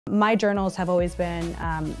My journals have always been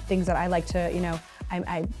things that I like to,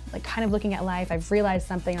 I like kind of looking at life. I've realized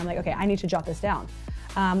something. I'm like, okay, I need to jot this down.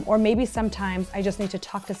 Or maybe sometimes I just need to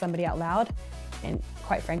talk to somebody out loud. And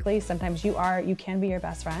quite frankly, sometimes you can be your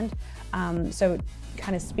best friend. So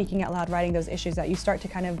kind of speaking out loud, writing those issues out, you start to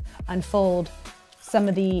kind of unfold some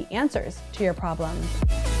of the answers to your problems.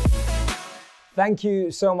 Thank you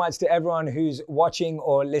so much to everyone who's watching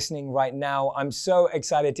or listening right now. I'm so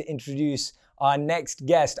excited to introduce our next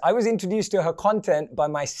guest. I was introduced to her content by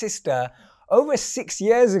my sister over 6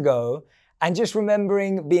 years ago, and just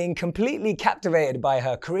remembering being completely captivated by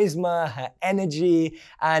her charisma, her energy,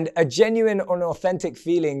 and a genuine and authentic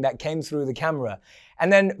feeling that came through the camera.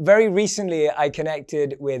 And then very recently, I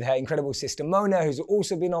connected with her incredible sister Mona, who's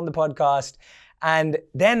also been on the podcast. And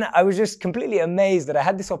then I was just completely amazed that I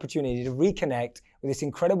had this opportunity to reconnect with this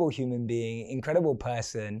incredible human being, incredible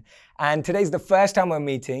person. And today's the first time we're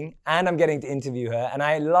meeting and I'm getting to interview her. And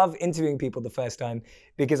I love interviewing people the first time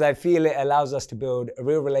because I feel it allows us to build a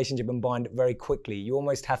real relationship and bond very quickly. You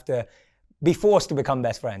almost have to be forced to become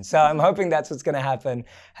best friends. So I'm hoping that's what's gonna happen.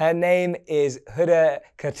 Her name is Huda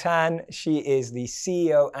Kattan. She is the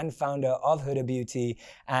CEO and founder of Huda Beauty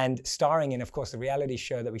and starring in, of course, the reality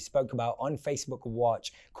show that we spoke about on Facebook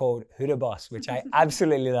Watch called Huda Boss, which I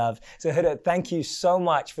absolutely love. So Huda, thank you so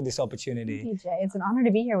much for this opportunity. Thank you, Jay. It's an honor to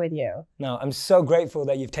be here with you. No, I'm so grateful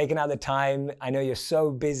that you've taken out the time. I know you're so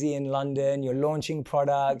busy in London, you're launching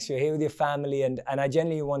products, you're here with your family, and I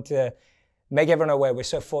genuinely want to make everyone aware we're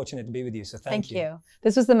so fortunate to be with you, so thank you. Thank you.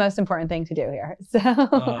 This was the most important thing to do here, so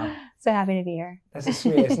so happy to be here. That's the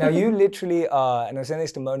sweetest. Now you literally are, and I was saying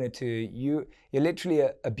this to Mona too, you're literally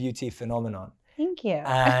a beauty phenomenon. Thank you.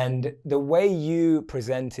 And the way you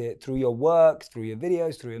present it through your work, through your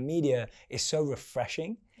videos, through your media is so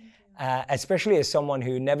refreshing, especially as someone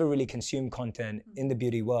who never really consumed content in the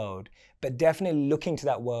beauty world, but definitely looking to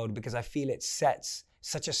that world because I feel it sets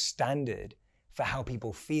such a standard for how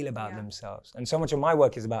people feel about themselves. And so much of my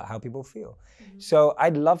work is about how people feel. So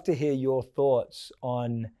I'd love to hear your thoughts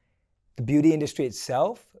on the beauty industry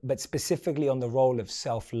itself, but specifically on the role of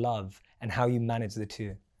self-love and how you manage the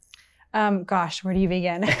two. Gosh, where do you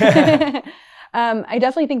begin? I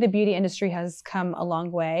definitely think the beauty industry has come a long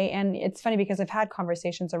way. And it's funny because I've had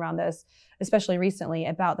conversations around this, especially recently,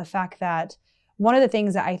 about the fact that one of the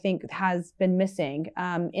things that I think has been missing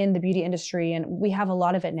in the beauty industry, and we have a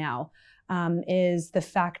lot of it now, is the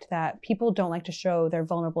fact that people don't like to show their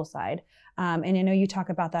vulnerable side. And I know you talk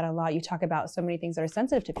about that a lot. You talk about so many things that are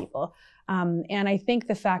sensitive to people. And I think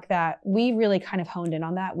the fact that we really kind of honed in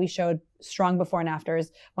on that, we showed strong before and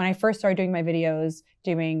afters. When I first started doing my videos,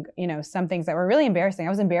 doing, some things that were really embarrassing. I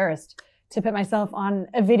was embarrassed to put myself on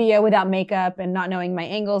a video without makeup and not knowing my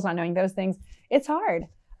angles, not knowing those things. It's hard.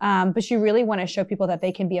 But you really want to show people that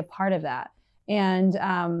they can be a part of that. And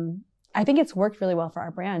I think it's worked really well for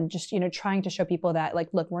our brand, just, trying to show people that, like,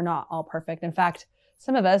 look, we're not all perfect. In fact,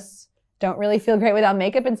 some of us don't really feel great without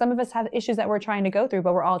makeup, and some of us have issues that we're trying to go through,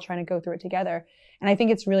 but we're all trying to go through it together. And I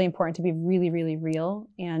think it's really important to be really, really real.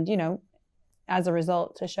 And, as a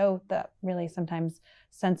result, to show that really sometimes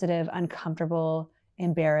sensitive, uncomfortable,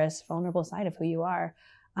 embarrassed, vulnerable side of who you are.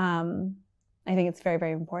 I think it's very,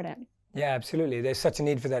 very important. Yeah, absolutely. There's such a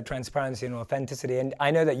need for that transparency and authenticity. And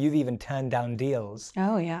I know that you've even turned down deals.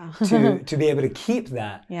 Oh, yeah. to be able to keep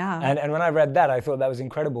that. Yeah. And when I read that, I thought that was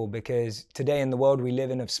incredible because today in the world we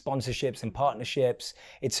live in of sponsorships and partnerships,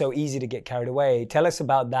 it's so easy to get carried away. Tell us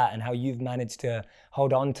about that and how you've managed to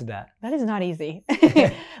hold on to that. That is not easy.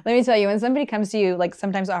 Let me tell you, when somebody comes to you, like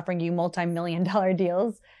sometimes offering you multi-million-dollar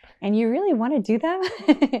deals, and you really want to do them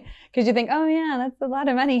because you think, oh yeah, that's a lot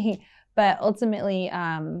of money. But ultimately,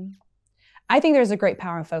 I think there's a great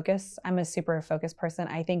power of focus. I'm a super focused person.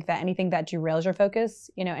 I think that anything that derails your focus,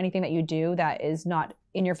 anything that you do that is not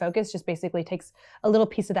in your focus just basically takes a little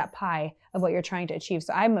piece of that pie of what you're trying to achieve.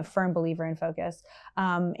 So I'm a firm believer in focus.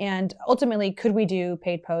 And ultimately, could we do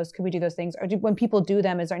paid posts? Could we do those things? Or when people do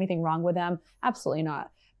them, is there anything wrong with them? Absolutely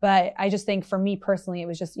not. But I just think for me personally, it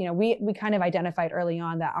was just, we kind of identified early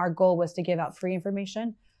on that our goal was to give out free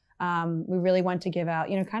information. We really want to give out,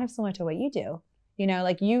 kind of similar to what you do.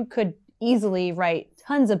 Like you could easily write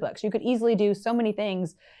tons of books. You could easily do so many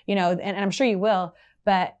things, and I'm sure you will,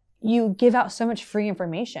 but you give out so much free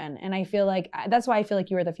information. And I feel like, that's why I feel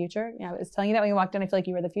like you are the future. I was telling you that when you walked in, I feel like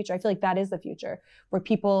you were the future. I feel like that is the future where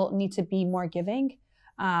people need to be more giving.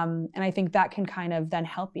 And I think that can kind of then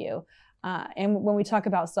help you. And when we talk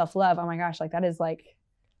about self-love, oh my gosh, like that is like,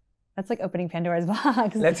 that's like opening Pandora's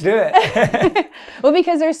box. Let's do it. Well,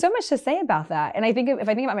 because there's so much to say about that. And I think if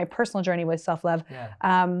I think about my personal journey with self-love,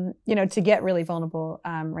 to get really vulnerable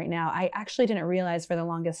right now, I actually didn't realize for the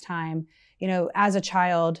longest time, as a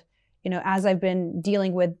child, as I've been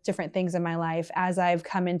dealing with different things in my life, as I've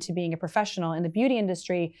come into being a professional in the beauty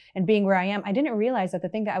industry and being where I am, I didn't realize that the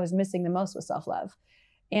thing that I was missing the most was self-love.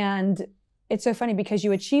 And it's so funny because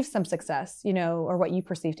you achieve some success, or what you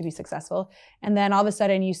perceive to be successful. And then all of a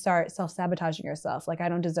sudden you start self-sabotaging yourself. Like, I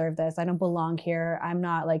don't deserve this. I don't belong here. I'm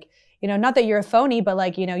not not that you're a phony,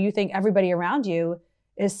 but you think everybody around you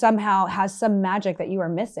is somehow has some magic that you are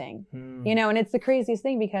missing, and it's the craziest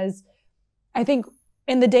thing because I think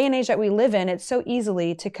in the day and age that we live in, it's so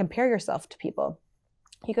easily to compare yourself to people.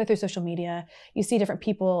 You go through social media, you see different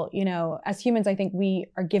people, as humans, I think we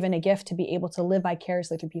are given a gift to be able to live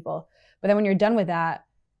vicariously through people. But then when you're done with that,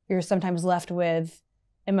 you're sometimes left with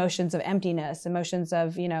emotions of emptiness, emotions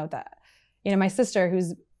of, my sister,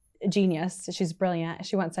 who's a genius, she's brilliant.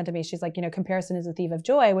 She once said to me, she's like, comparison is a thief of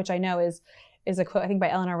joy, which I know is a quote, I think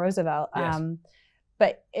by Eleanor Roosevelt. Yes.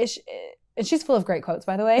 But and she's full of great quotes,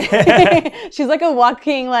 by the way. She's like a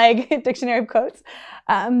walking dictionary of quotes.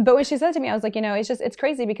 But when she said to me, I was like, it's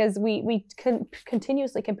crazy because we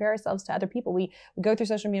continuously compare ourselves to other people. We go through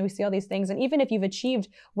social media, we see all these things. And even if you've achieved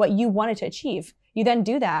what you wanted to achieve, you then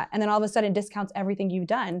do that. And then all of a sudden it discounts everything you've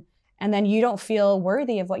done. And then you don't feel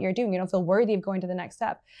worthy of what you're doing. You don't feel worthy of going to the next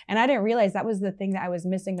step. And I didn't realize that was the thing that I was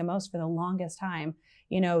missing the most for the longest time.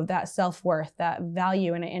 That self-worth, that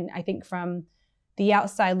value. And I think from the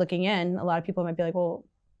outside looking in, a lot of people might be like, well,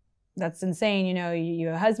 that's insane. You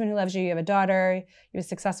have a husband who loves you, you have a daughter, you have a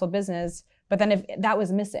successful business. But then if that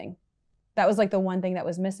was missing, that was the one thing that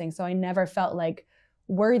was missing. So I never felt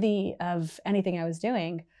worthy of anything I was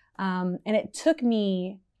doing. And it took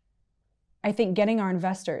me, I think, getting our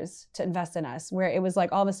investors to invest in us, where it was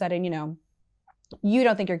all of a sudden, you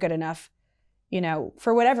don't think you're good enough,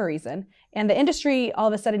 for whatever reason. And the industry all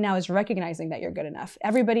of a sudden now is recognizing that you're good enough.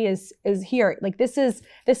 Everybody is here. This is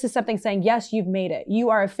something saying, yes, you've made it. You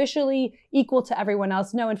are officially equal to everyone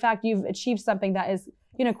else. No, in fact, you've achieved something that is,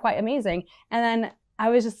 quite amazing. And then I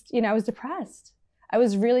was just, I was depressed. I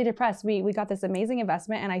was really depressed. We got this amazing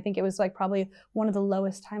investment. And I think it was probably one of the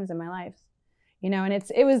lowest times in my life, and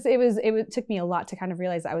it took me a lot to kind of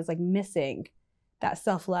realize that I was missing that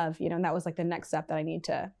self-love, and that was the next step that I need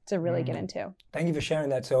to really get into. Thank you for sharing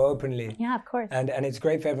that so openly. Yeah, of course. And it's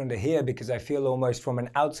great for everyone to hear, because I feel almost from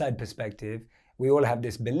an outside perspective, we all have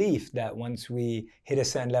this belief that once we hit a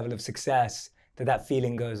certain level of success, that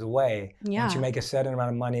feeling goes away. Yeah. Once you make a certain amount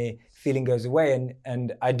of money, feeling goes away.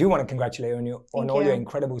 And I do want to congratulate you on all your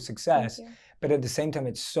incredible success. But at the same time,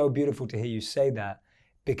 it's so beautiful to hear you say that,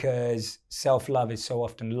 because self-love is so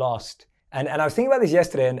often lost. And I was thinking about this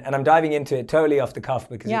yesterday, and I'm diving into it totally off the cuff,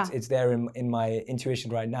 because it's there in my intuition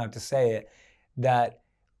right now to say it, that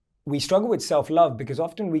we struggle with self-love because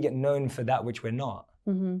often we get known for that which we're not.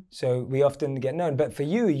 Mm-hmm. So we often get known. But for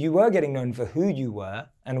you, you were getting known for who you were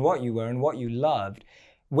and what you loved.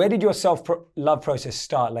 Where did your self-love process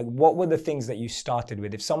start? What were the things that you started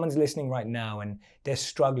with? If someone's listening right now and they're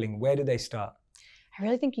struggling, where do they start? I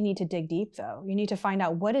really think you need to dig deep, though. You need to find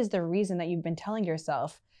out what is the reason that you've been telling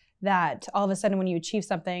yourself that all of a sudden when you achieve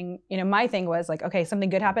something, my thing was okay, something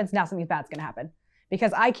good happens, now something bad's gonna happen.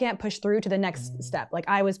 Because I can't push through to the next step.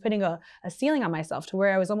 I was putting a ceiling on myself to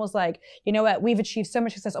where I was almost you know what, we've achieved so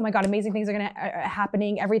much success. Oh my God, amazing things are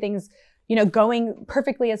happening. Everything's, going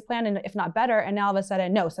perfectly as planned, and if not better. And now all of a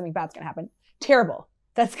sudden, no, something bad's gonna happen. Terrible.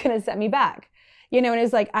 That's gonna set me back. And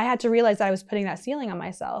it's I had to realize that I was putting that ceiling on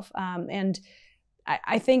myself. And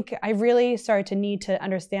I think I really started to need to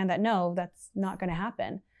understand that, no, that's not gonna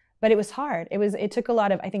happen. But it was hard. It took a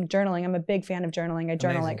lot of, I think, journaling. I'm a big fan of journaling. I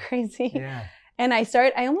journal like crazy. Yeah. And I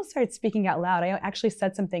almost started speaking out loud. I actually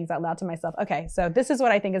said some things out loud to myself. Okay, so this is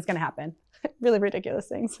what I think is gonna happen. Really ridiculous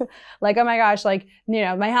things. Oh my gosh,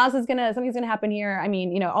 my house is something's gonna happen here. I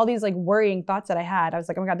mean, all these worrying thoughts that I had. I was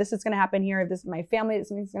oh my God, this is gonna happen here. This is my family,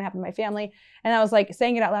 something's gonna happen to my family. And I was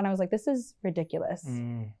saying it out loud, and I was this is ridiculous.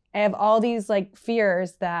 I have all these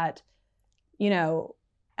fears that,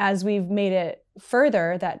 as we've made it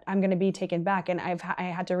further, that I'm going to be taken back. And I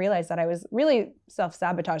had to realize that I was really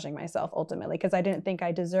self-sabotaging myself ultimately, because I didn't think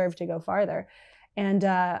I deserved to go farther. And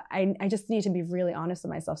I just need to be really honest with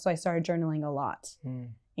myself. So I started journaling a lot.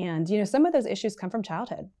 And, some of those issues come from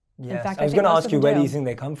childhood. Yes. In fact, I was going to ask you, where do you think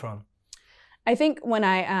they come from? I think when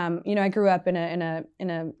I grew up in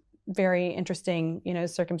a very interesting,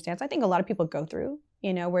 circumstance. I think a lot of people go through,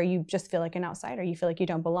 where you just feel like an outsider. You feel like you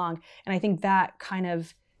don't belong. And I think that kind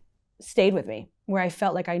of stayed with me, where I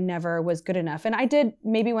felt like I never was good enough. And I did,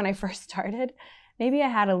 maybe when I first started, maybe I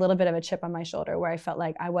had a little bit of a chip on my shoulder where I felt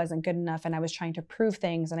like I wasn't good enough and I was trying to prove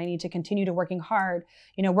things, and I need to continue to working hard,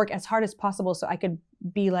 work as hard as possible so I could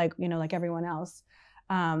be like everyone else.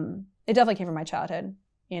 It definitely came from my childhood.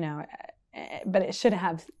 but it shouldn't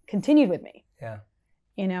have continued with me. Yeah.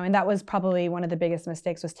 You know, and that was probably one of the biggest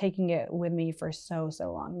mistakes, was taking it with me for so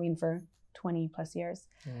long. I mean, for 20 plus years.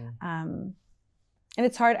 And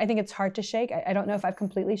it's hard. I think it's hard to shake. I don't know if I've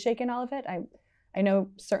completely shaken all of it. I know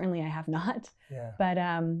certainly I have not. Yeah. But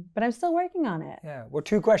I'm still working on it. Yeah. Well,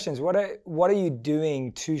 two questions. What are you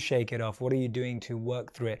doing to shake it off? What are you doing to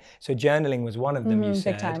work through it? So journaling was one of them, you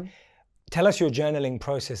said. Big time. Tell us your journaling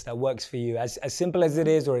process that works for you. As simple as it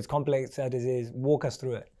is, or as complex as it is, walk us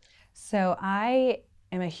through it. So I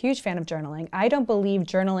am a huge fan of journaling. I don't believe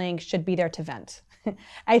journaling should be there to vent.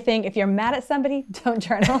 I think if you're mad at somebody, don't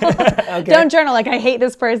journal. Okay. Don't journal like I hate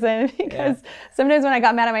this person, because sometimes when I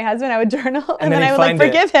got mad at my husband, I would journal and then I would like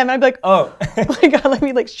forgive him. I'd be like, oh my God, let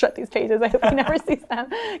me like shut these pages. I hope he never sees them,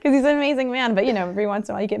 because he's an amazing man. But you know, every once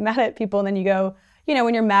in a while you get mad at people and then you go, you know,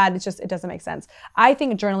 when you're mad, it doesn't make sense. I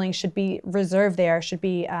think journaling should be reserved there, should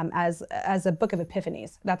be as a book of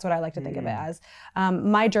epiphanies. That's what I like to think of it as.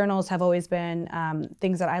 My journals have always been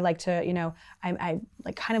things that I like to, you know, I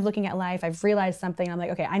like kind of looking at life. I've realized something. I'm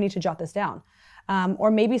like, okay, I need to jot this down.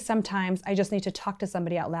 Or maybe sometimes I just need to talk to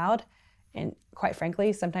somebody out loud. And quite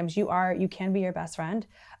frankly, sometimes you can be your best friend.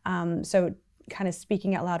 So kind of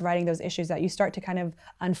speaking out loud, writing those issues out, you start to kind of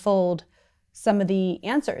unfold some of the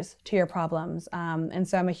answers to your problems. And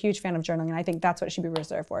so I'm a huge fan of journaling, and I think that's what it should be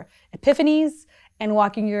reserved for. Epiphanies and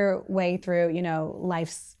walking your way through, you know,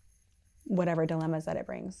 life's whatever dilemmas that it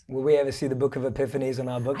brings. Will we ever see the Book of Epiphanies on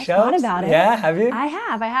our bookshelves? I thought about it. Yeah, have you? I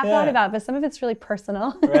have thought about it, but some of it's really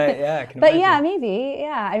personal. Right, yeah, I can But imagine. yeah, maybe,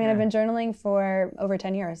 yeah. I mean, I've been journaling for over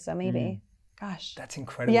 10 years, so maybe. Gosh. That's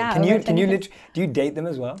incredible. Yeah, do you date them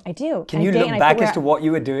as well? I do. Can you look back as to what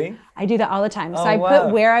you were doing? I do that all the time. So I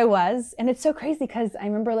put where I was, and it's so crazy because I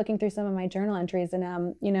remember looking through some of my journal entries,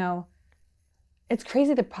 and you know, it's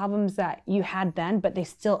crazy the problems that you had then, but they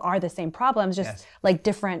still are the same problems, just like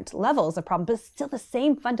different levels of problem, but still the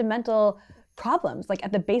same fundamental problems. Like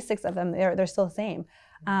at the basics of them, they're still the same.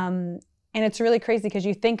 And it's really crazy because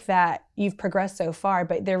you think that you've progressed so far,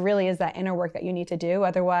 but there really is that inner work that you need to do.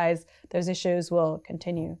 Otherwise, those issues will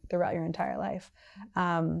continue throughout your entire life.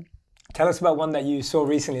 Tell us about one that you saw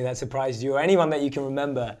recently that surprised you, or anyone that you can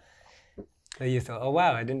remember that you thought, oh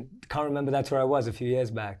wow, can't remember that's where I was a few years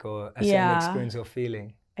back, or a certain experience or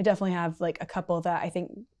feeling. I definitely have like a couple that I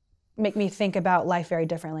think make me think about life very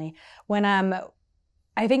differently. When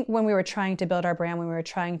I think when we were trying to build our brand, when we were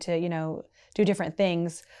trying to, you know, do different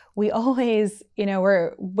things, we always, you know,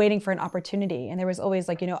 were waiting for an opportunity. And there was always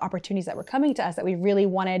like, you know, opportunities that were coming to us that we really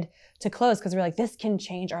wanted to close, because we're like, this can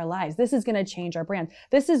change our lives. This is going to change our brand.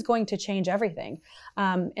 This is going to change everything.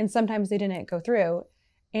 And sometimes they didn't go through.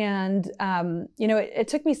 And, you know, it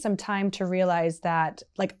took me some time to realize that,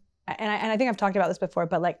 like, and I think I've talked about this before,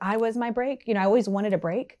 but like I was my break. You know, I always wanted a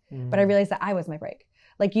break, but I realized that I was my break.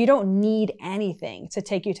 Like you don't need anything to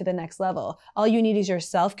take you to the next level. All you need is your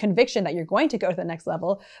self-conviction that you're going to go to the next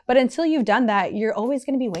level. But until you've done that, you're always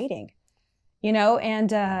going to be waiting, you know,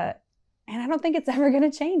 and I don't think it's ever going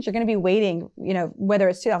to change. You're going to be waiting, you know, whether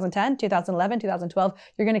it's 2010, 2011, 2012,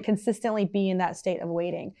 you're going to consistently be in that state of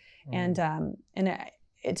waiting. And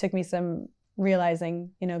it took me some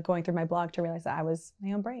realizing, you know, going through my blog to realize that I was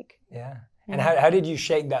my own break. Yeah. And how did you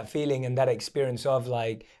shake that feeling and that experience of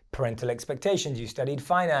like parental expectations? You studied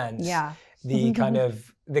finance. Yeah. The kind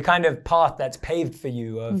of path that's paved for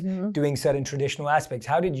you of doing certain traditional aspects.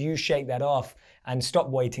 How did you shake that off and stop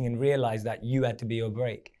waiting and realize that you had to be your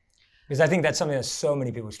break? Because I think that's something that so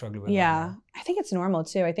many people struggle with. Yeah. Right, I think it's normal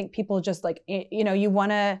too. I think people just like, you know, you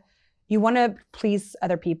want to please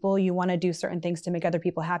other people. You want to do certain things to make other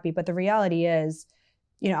people happy. But the reality is,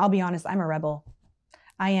 you know, I'll be honest, I'm a rebel.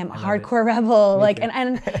 I am a hardcore rebel. Like,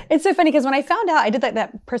 and it's so funny because when I found out, I did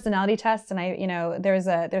that personality test, and I, you know, there's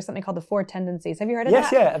something called the 4 tendencies. Have you heard of that?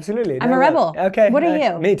 Yes, yeah, absolutely. I'm a rebel. Okay. What are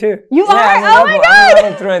you? Me too. You are? Oh my God. I'm a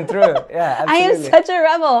rebel through and through. Yeah, absolutely. I am such a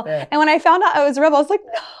rebel. Yeah. And when I found out I was a rebel, I was like,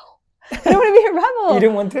 no. I don't want to be a rebel. You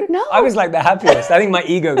didn't want to? No. I was like the happiest. I think my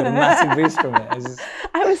ego got a massive boost from it.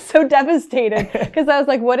 I was so devastated because I was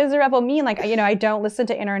like, what does a rebel mean? Like, you know, I don't listen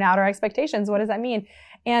to inner and outer expectations. What does that mean?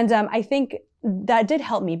 And I think that did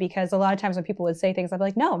help me, because a lot of times when people would say things, I'd be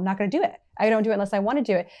like, no, I'm not going to do it. I don't do it unless I want to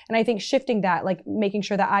do it. And I think shifting that, like making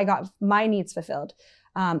sure that I got my needs fulfilled,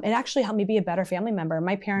 it actually helped me be a better family member.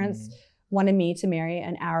 My parents wanted me to marry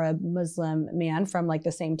an Arab Muslim man from like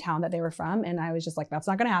the same town that they were from. And I was just like, that's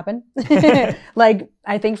not going to happen. Like,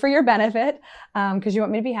 I think for your benefit, because you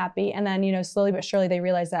want me to be happy. And then, you know, slowly but surely they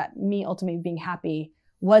realized that me ultimately being happy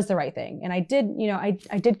was the right thing. And I did, you know,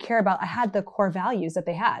 I did care about, I had the core values that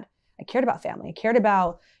they had. I cared about family. I cared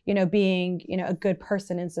about, you know, being, you know, a good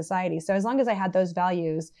person in society. So as long as I had those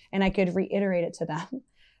values and I could reiterate it to them,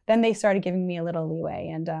 then they started giving me a little leeway,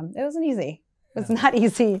 and it wasn't easy. It was not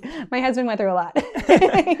easy. My husband went through a lot.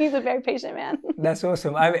 He's a very patient man. That's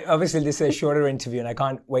awesome. I mean, obviously, this is a shorter interview, and I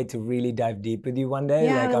can't wait to really dive deep with you one day.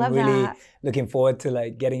 Yeah, like, I I'm really that. looking forward to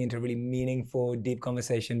like getting into really meaningful, deep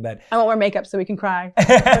conversation. But I won't wear makeup so we can cry.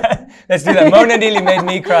 Let's do that. Mona nearly made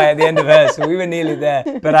me cry at the end of hers, so we were nearly there.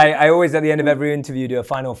 But I always, at the end of every interview, do a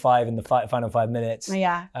final five in the final 5 minutes.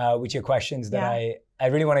 Yeah. Which are questions that I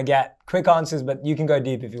really want to get quick answers, but you can go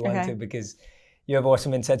deep if you want to, because you have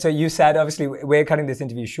awesome insight. So you said, obviously, we're cutting this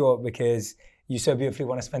interview short because you so beautifully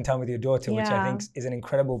want to spend time with your daughter, which I think is an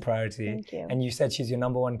incredible priority. Thank you. And you said she's your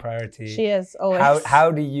number one priority. She is, always. How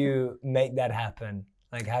do you make that happen?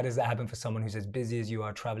 Like, how does that happen for someone who's as busy as you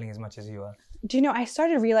are, traveling as much as you are? Do you know, I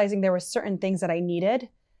started realizing there were certain things that I needed,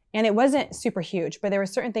 and it wasn't super huge, but there were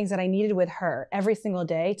certain things that I needed with her every single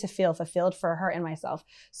day to feel fulfilled for her and myself.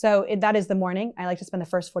 So that is the morning. I like to spend the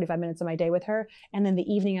first 45 minutes of my day with her. And then the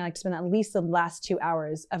evening, I like to spend at least the last 2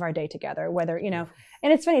 hours of our day together, whether, you know,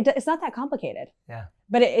 and it's funny, it's not that complicated. Yeah.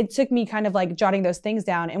 But it took me kind of like jotting those things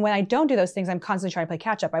down. And when I don't do those things, I'm constantly trying to play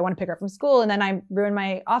catch up. I want to pick her up from school, and then I ruin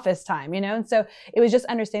my office time, you know? And so it was just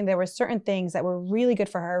understanding there were certain things that were really good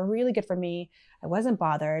for her, really good for me. I wasn't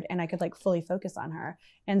bothered, and I could like fully focus on her.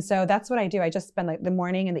 And so that's what I do. I just spend like the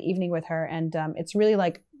morning and the evening with her. And it's really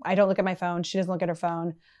like, I don't look at my phone. She doesn't look at her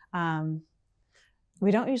phone.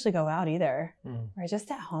 We don't usually go out either. We're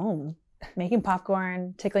just at home making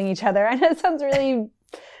popcorn, tickling each other. I know it sounds really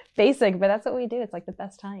basic, but that's what we do. It's like the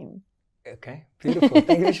best time. Okay, beautiful.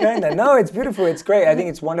 Thank you for sharing that. No, it's beautiful. It's great. I think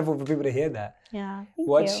it's wonderful for people to hear that. Yeah.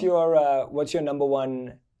 What's your number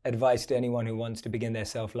one advice to anyone who wants to begin their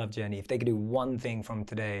self-love journey? If they could do one thing from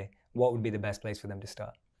today, what would be the best place for them to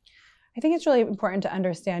start? I think it's really important to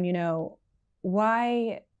understand, you know,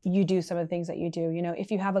 why you do some of the things that you do. You know, if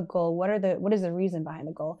you have a goal, what is the reason behind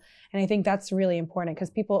the goal? And I think that's really important, because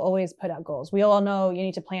people always put out goals. We all know you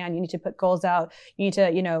need to plan, you need to put goals out, you need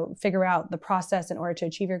to, you know, figure out the process in order to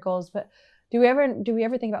achieve your goals. But do we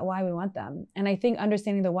ever think about why we want them? And I think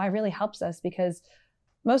understanding the why really helps us, because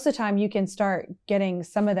most of the time you can start getting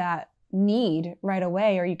some of that need right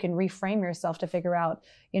away, or you can reframe yourself to figure out,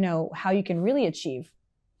 you know, how you can really achieve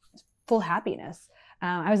full happiness.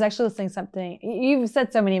 I was actually listening to something, you've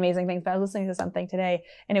said so many amazing things, but I was listening to something today,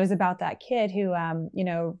 and it was about that kid who, you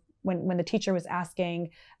know, when the teacher was asking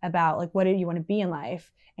about like, what do you want to be in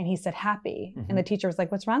life? And he said, happy. And the teacher was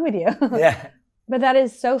like, what's wrong with you? Yeah. But that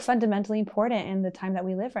is so fundamentally important in the time that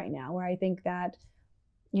we live right now, where I think that,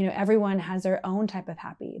 you know, everyone has their own type of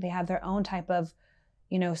happy. They have their own type of,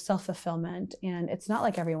 you know, self-fulfillment, and it's not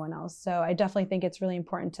like everyone else. So I definitely think it's really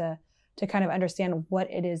important to kind of understand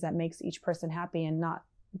what it is that makes each person happy, and not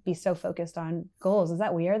be so focused on goals. Is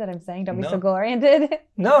that weird that I'm saying don't be so goal-oriented?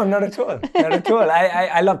 No, not at all. Not at all.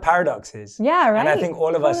 I love paradoxes. Yeah, right. And I think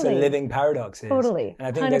all of us are living paradoxes. Totally. And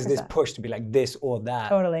I think 100%. there's this push to be like this or that.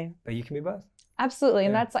 Totally. But you can be both. Absolutely.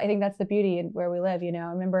 And I think that's the beauty in where we live. You know,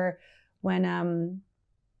 I remember when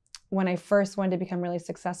I first wanted to become really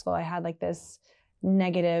successful, I had like this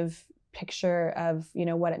negative picture of, you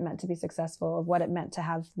know, what it meant to be successful, of what it meant to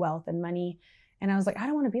have wealth and money. And I was like, I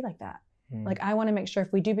don't want to be like that. Like, I want to make sure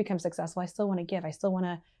if we do become successful, I still want to give. I still want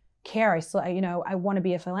to care. I want to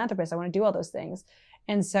be a philanthropist. I want to do all those things.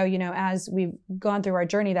 And so, you know, as we've gone through our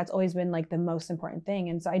journey, that's always been like the most important thing.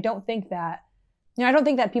 And so I don't think that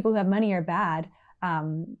people who have money are bad,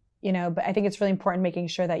 you know, but I think it's really important making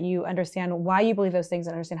sure that you understand why you believe those things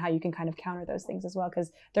and understand how you can kind of counter those things as well. Because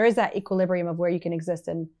there is that equilibrium of where you can exist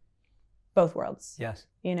in both worlds. Yes.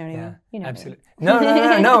 You know what I mean? You know absolutely. No.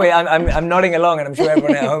 I'm nodding along, and I'm sure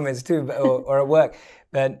everyone at home is too, or at work.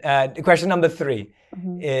 But question number 3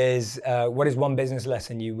 is, what is one business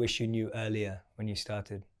lesson you wish you knew earlier when you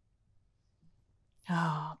started?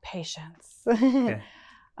 Oh, patience. Yeah.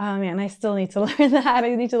 Oh man, I still need to learn that.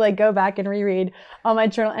 I need to like go back and reread all my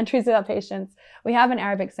journal entries about patience. We have an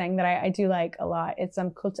Arabic saying that I do like a lot. It's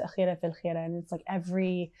kul ta'khira fil khira, and it's like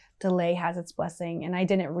every delay has its blessing. And I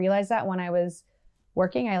didn't realize that when I was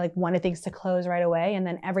working. I like wanted things to close right away, and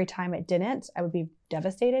then every time it didn't, I would be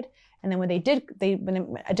devastated. And then when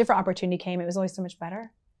when a different opportunity came, it was always so much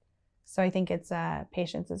better. So I think it's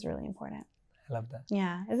patience is really important. I love that.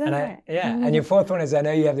 Yeah, isn't it? And your 4th one is, I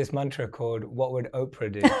know you have this mantra called, what would Oprah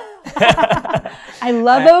do? I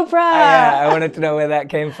love Oprah. I wanted to know where that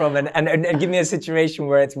came from, and give me a situation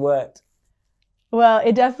where it's worked. Well,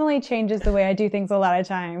 it definitely changes the way I do things a lot of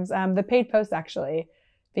times. The paid post, actually,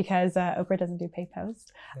 because Oprah doesn't do paid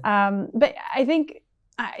posts. But I think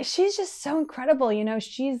she's just so incredible. You know,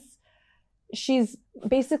 she's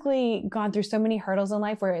basically gone through so many hurdles in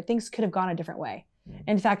life where things could have gone a different way.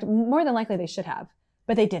 In fact, more than likely they should have.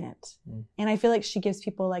 but they didn't. And I feel like she gives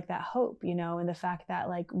people like that hope, you know, and the fact that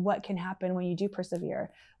like what can happen when you do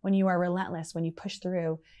persevere, when you are relentless, when you push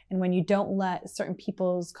through, and when you don't let certain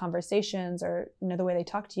people's conversations or, you know, the way they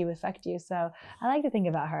talk to you affect you. So I like to think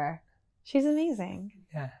about her. She's amazing.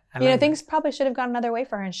 Yeah. You know, things probably should have gone another way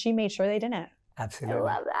for her, and she made sure they didn't. Absolutely.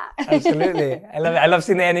 I love that. Absolutely. I love it. I love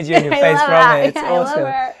seeing the energy on your face from it. It's awesome. I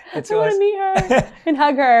love her. It's I want to meet her and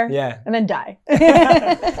hug her. Yeah. And then die.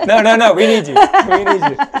 No. We need you. We need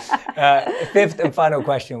you. Fifth and final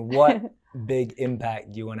question. What big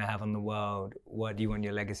impact do you want to have on the world? What do you want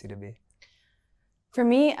your legacy to be? For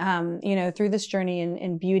me, you know, through this journey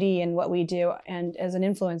in beauty and what we do, and as an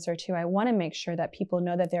influencer too, I want to make sure that people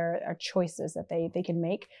know that there are choices that they can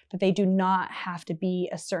make, that they do not have to be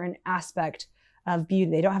a certain aspect of beauty.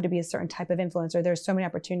 They don't have to be a certain type of influencer. There's so many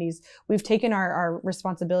opportunities. We've taken our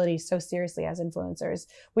responsibility so seriously as influencers.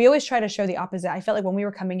 We always try to show the opposite. I felt like when we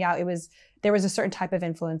were coming out, there was a certain type of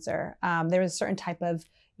influencer. There was a certain type of,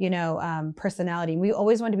 you know, personality. We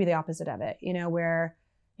always wanted to be the opposite of it, you know, where,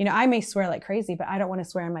 you know, I may swear like crazy, but I don't want to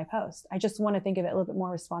swear in my post. I just want to think of it a little bit more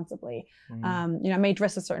responsibly. You know, I may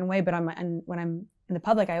dress a certain way, but when I'm in the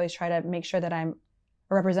public, I always try to make sure that I'm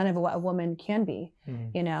a representative of what a woman can be,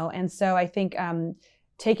 you know? And so I think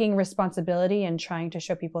taking responsibility and trying to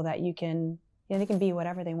show people that you know, they can be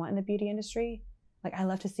whatever they want in the beauty industry. Like, I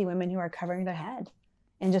love to see women who are covering their head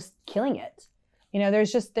and just killing it. You know,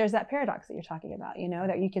 there's that paradox that you're talking about, you know,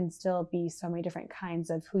 that you can still be so many different kinds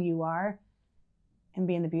of who you are and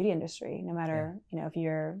be in the beauty industry, no matter, you know, if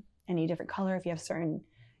you're any different color, if you have certain,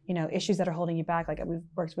 you know, issues that are holding you back. Like we've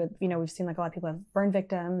worked with, you know, we've seen like a lot of people have burn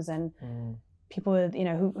victims and people with, you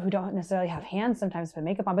know, who don't necessarily have hands sometimes to put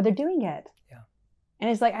makeup on, but they're doing it. Yeah. And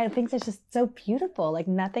it's like, I think it's just so beautiful. Like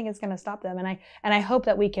nothing is going to stop them. And I hope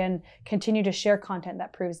that we can continue to share content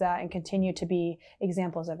that proves that and continue to be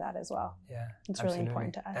examples of that as well. Yeah. It's absolutely. Really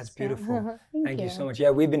important to us. That's beautiful. Thank you so much. Yeah,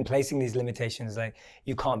 we've been placing these limitations, like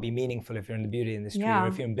you can't be meaningful if you're in the beauty industry, or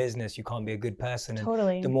if you're in business, you can't be a good person. And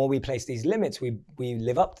totally. The more we place these limits, we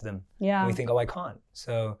live up to them. Yeah. And we think, oh, I can't.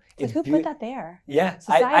 So it's like, who put that there? Yeah.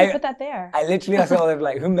 Society put that there. I literally thought of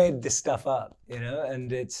like, who made this stuff up, you know?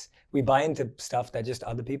 And we buy into stuff that just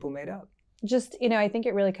other people made up. Just, you know, I think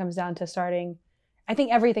it really comes down to I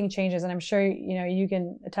think everything changes, and I'm sure, you know, you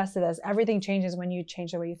can attest to this. Everything changes when you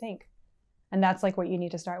change the way you think. And that's like what you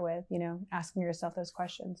need to start with, you know, asking yourself those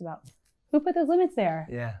questions about who put those limits there?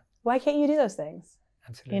 Yeah. Why can't you do those things?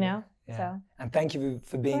 Absolutely. You know? Yeah. So. And thank you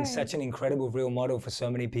for being such an incredible role model for so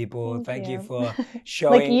many people. Thank you for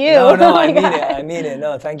showing. Like you. No, I mean it.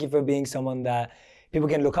 No, thank you for being someone that people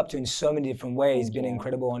can look up to in so many different ways. Being an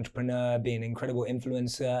incredible entrepreneur, being an incredible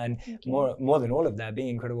influencer, and more than all of that, being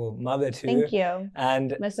an incredible mother too. Thank you.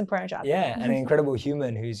 And most important job. Yeah, and an incredible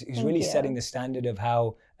human who's really setting the standard of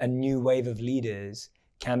how a new wave of leaders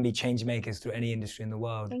can be change makers through any industry in the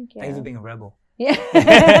world. Thank you. Thanks for being a rebel. Yeah.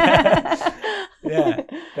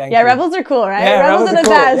 Thank you. Rebels are cool, right? Yeah, rebels are the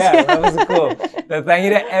cool. best. Yeah, rebels are cool. So thank you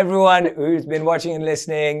to everyone who's been watching and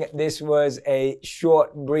listening. This was a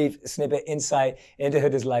short, brief snippet insight into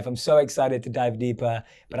Huda's life. I'm so excited to dive deeper,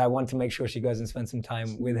 but I want to make sure she goes and spends some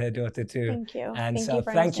time with her daughter too. Thank you. And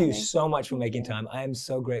thank you so much for making time. I am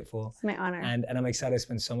so grateful. It's my honor. And I'm excited to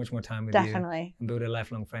spend so much more time with you. Definitely. And build a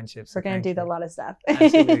lifelong friendship. So we're going to do a lot of stuff.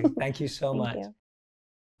 Absolutely. Thank you so much.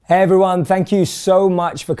 Hey everyone, thank you so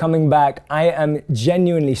much for coming back. I am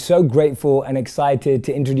genuinely so grateful and excited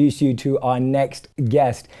to introduce you to our next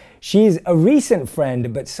guest. She's a recent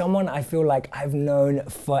friend, but someone I feel like I've known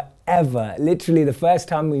forever. Literally the first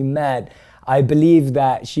time we met, I believe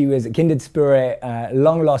that she was a kindred spirit, a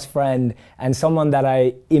long lost friend, and someone that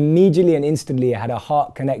I immediately and instantly had a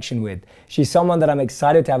heart connection with. She's someone that I'm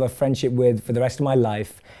excited to have a friendship with for the rest of my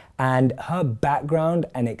life. And her background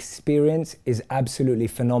and experience is absolutely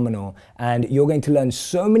phenomenal. And you're going to learn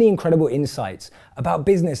so many incredible insights about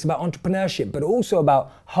business, about entrepreneurship, but also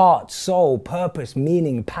about heart, soul, purpose,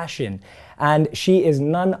 meaning, passion. And she is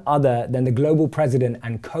none other than the global president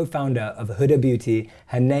and co-founder of Huda Beauty.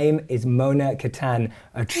 Her name is Mona Kattan,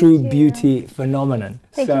 a true beauty phenomenon.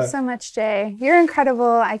 Thank you so much, Jay. You're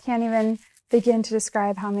incredible. I can't even begin to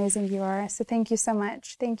describe how amazing you are. So thank you so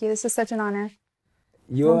much. Thank you. This is such an honor.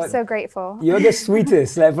 I'm so grateful. You're the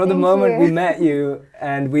sweetest. Like from the moment we met you,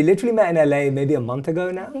 and we literally met in LA maybe a month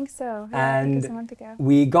ago now. I think so. Yeah, and I think it's a month ago.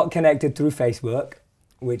 We got connected through Facebook,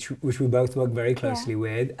 which we both work very closely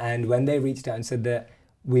with. And when they reached out and said that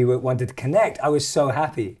we wanted to connect, I was so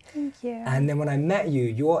happy. Thank you. And then when I met you,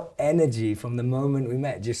 your energy from the moment we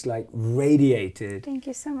met just like radiated. Thank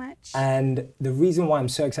you so much. And the reason why I'm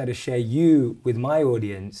so excited to share you with my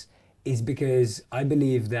audience is because I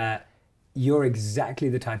believe that you're exactly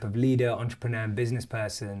the type of leader, entrepreneur, and business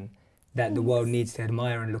person that the world needs to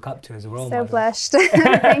admire and look up to as a role model. So blessed.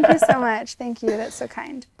 Thank you so much. Thank you. That's so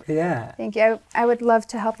kind. Yeah. Thank you. I would love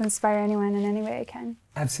to help inspire anyone in any way I can.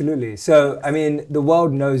 Absolutely. So, I mean, the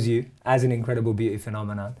world knows you as an incredible beauty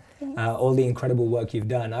phenomenon, all the incredible work you've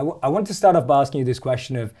done. I want to start off by asking you this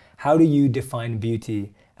question of how do you define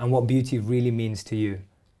beauty and what beauty really means to you?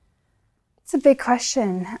 It's a big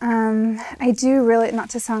question. I do really, not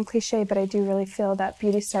to sound cliche, but I do really feel that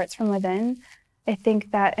beauty starts from within. I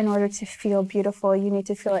think that in order to feel beautiful, you need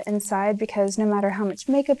to feel it inside, because no matter how much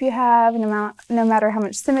makeup you have, no matter how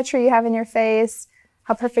much symmetry you have in your face,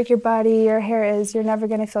 how perfect your body, your hair is, you're never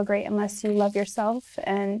going to feel great unless you love yourself.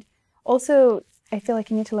 And also, I feel like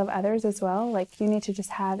you need to love others as well. Like, you need to just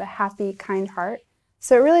have a happy, kind heart.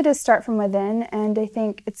 So it really does start from within, and I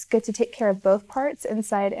think it's good to take care of both parts,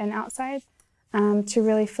 inside and outside, to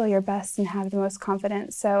really feel your best and have the most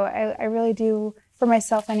confidence. So I really do, for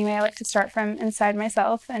myself anyway, I like to start from inside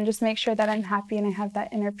myself and just make sure that I'm happy and I have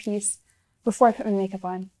that inner peace before I put my makeup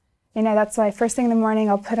on. You know, that's why first thing in the morning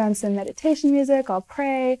I'll put on some meditation music, I'll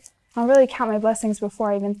pray, I'll really count my blessings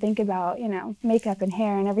before I even think about, you know, makeup and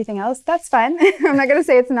hair and everything else. That's fun. I'm not going to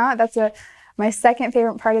say it's not. That's my second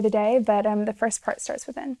favorite part of the day, but the first part starts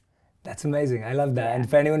within. That's amazing. I love that. Yeah. And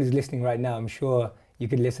for anyone who's listening right now, I'm sure you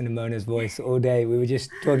could listen to Mona's voice all day. We were just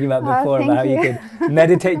talking about before about how you could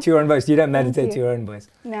meditate to your own voice. You don't meditate to your own voice.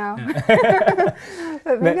 No.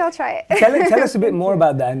 But maybe I'll try it. Tell us a bit more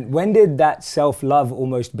about that. And when did that self-love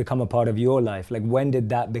almost become a part of your life? Like, when did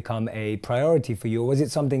that become a priority for you? Or was it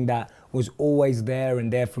something that was always there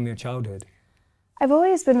and there from your childhood? I've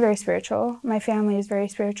always been very spiritual. My family is very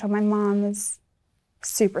spiritual. My mom is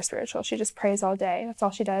super spiritual. She just prays all day. That's all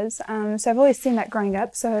she does. So I've always seen that growing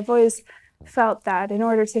up. So I've always felt that in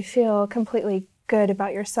order to feel completely good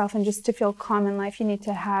about yourself and just to feel calm in life, you need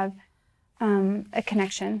to have a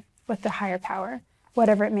connection with the higher power,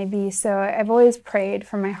 whatever it may be. So I've always prayed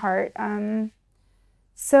from my heart.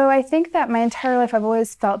 So I think that my entire life I've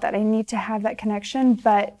always felt that I need to have that connection,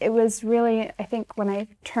 but it was really, I think when I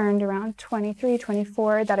turned around 23,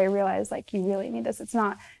 24, that I realized, like, you really need this. It's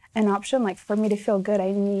not an option. Like, for me to feel good,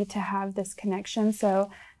 I need to have this connection.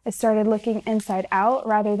 So I started looking inside out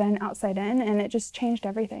rather than outside in, and it just changed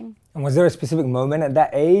everything. And was there a specific moment at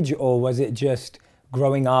that age, or was it just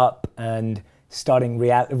growing up and starting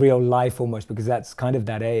real life almost, because that's kind of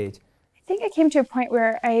that age? I think I came to a point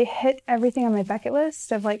where I hit everything on my bucket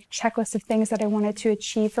list of, like, checklist of things that I wanted to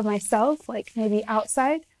achieve for myself, like maybe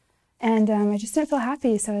outside. And I just didn't feel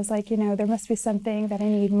happy. So I was like, you know, there must be something that I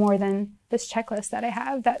need more than this checklist that I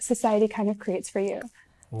have that society kind of creates for you.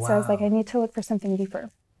 Wow. So I was like, I need to look for something deeper.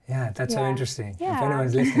 Yeah, that's so interesting. Yeah. If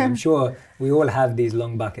anyone's listening, I'm sure we all have these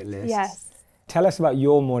long bucket lists. Yes. Tell us about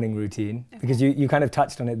your morning routine, because you kind of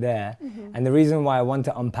touched on it there. Mm-hmm. And the reason why I want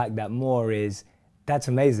to unpack that more is that's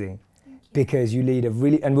amazing. Because you lead a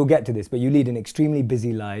really, and we'll get to this, but you lead an extremely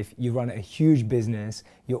busy life. You run a huge business.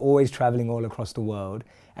 You're always traveling all across the world.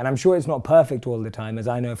 And I'm sure it's not perfect all the time, as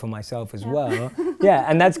I know for myself as well. Yeah,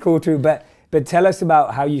 and that's cool too. But tell us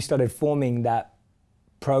about how you started forming that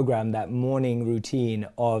program, that morning routine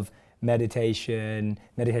of meditation,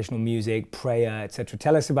 meditational music, prayer, etc.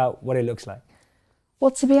 Tell us about what it looks like.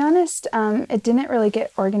 Well, to be honest, it didn't really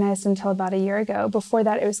get organized until about a year ago. Before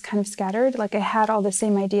that, it was kind of scattered. Like, I had all the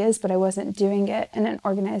same ideas, but I wasn't doing it in an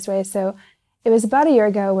organized way. So it was about a year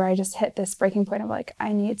ago where I just hit this breaking point of, like,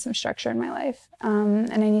 I need some structure in my life.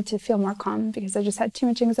 And I need to feel more calm, because I just had too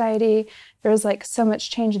much anxiety. There was, like, so much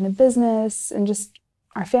change in the business and just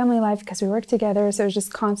our family life, because we work together. So it was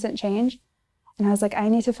just constant change. And I was like, I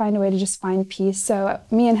need to find a way to just find peace. So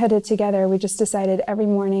me and Huda together, we just decided every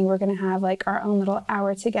morning we're going to have, like, our own little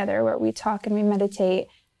hour together where we talk and we meditate,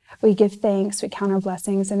 we give thanks, we count our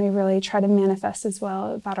blessings, and we really try to manifest as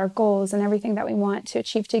well about our goals and everything that we want to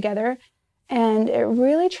achieve together. And it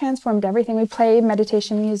really transformed everything. We play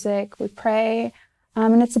meditation music, we pray,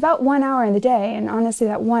 and it's about 1 hour in the day. And honestly,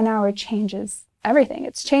 that 1 hour changes everything.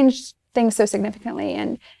 It's changed things so significantly.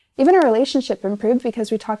 And even our relationship improved,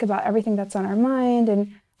 because we talk about everything that's on our mind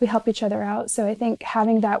and we help each other out. So I think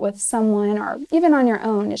having that with someone, or even on your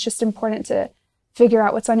own, it's just important to figure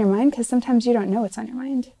out what's on your mind, because sometimes you don't know what's on your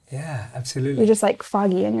mind. Yeah, absolutely. You're just, like,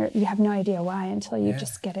 foggy and you have no idea why until you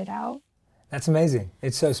just get it out. That's amazing.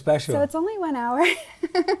 It's so special. So it's only 1 hour.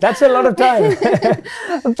 That's a lot of time.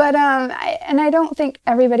 But I don't think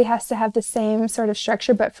everybody has to have the same sort of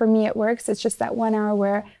structure, but for me it works. It's just that 1 hour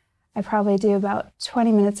where I probably do about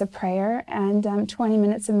 20 minutes of prayer and 20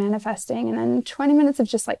 minutes of manifesting, and then 20 minutes of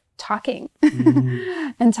just, like, talking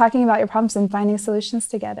and talking about your problems and finding solutions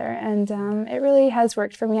together. And it really has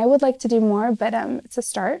worked for me. I would like to do more, but it's a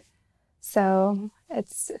start. So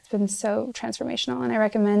it's been so transformational, and I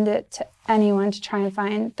recommend it to anyone to try and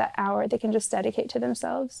find that hour they can just dedicate to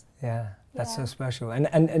themselves. Yeah, that's so special.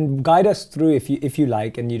 And guide us through, if you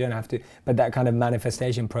like, and you don't have to, but that kind of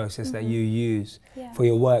manifestation process that you use for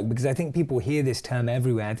your work, because I think people hear this term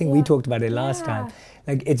everywhere. I think we talked about it last time.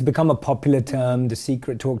 Like, it's become a popular term. The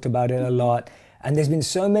Secret talked about it a lot, and there's been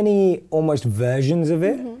so many almost versions of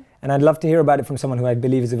it. And I'd love to hear about it from someone who I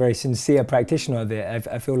believe is a very sincere practitioner of it.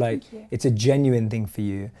 I feel like it's a genuine thing for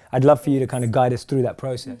you. I'd love for you to kind of guide us through that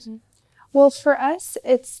process. Well, for us,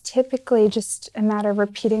 it's typically just a matter of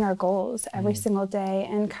repeating our goals every single day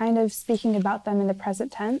and kind of speaking about them in the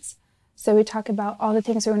present tense. So we talk about all the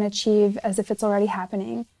things we want to achieve as if it's already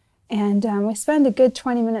happening. And we spend a good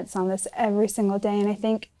 20 minutes on this every single day. And I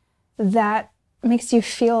think that makes you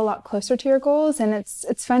feel a lot closer to your goals. And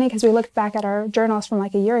it's funny because we looked back at our journals from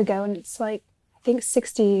like a year ago, and it's like, I think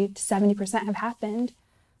 60 to 70% have happened,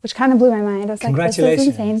 which kind of blew my mind. I was like, this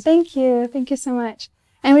is insane. Thank you so much.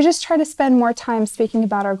 And we just try to spend more time speaking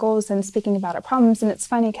about our goals than speaking about our problems. And it's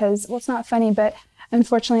funny because, well, it's not funny, but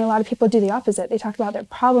unfortunately a lot of people do the opposite. They talk about their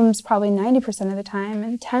problems probably 90% of the time,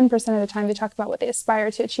 and 10% of the time they talk about what they aspire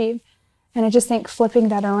to achieve. And I just think flipping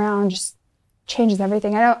that around just changes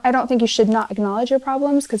everything. I don't think you should not acknowledge your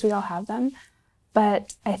problems, because we all have them,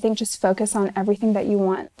 but I think just focus on everything that you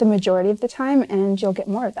want the majority of the time, and you'll get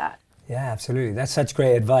more of that. Yeah, absolutely. That's such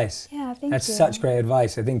great advice. Yeah, thank you. That's such great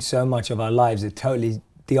advice. I think so much of our lives are totally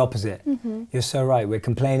the opposite. You're so right. We're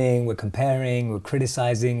complaining, we're comparing, we're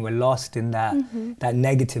criticizing, we're lost in that that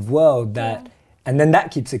negative world and then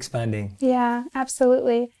that keeps expanding. Yeah,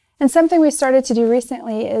 absolutely. And something we started to do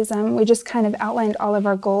recently is we just kind of outlined all of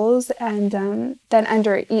our goals, and then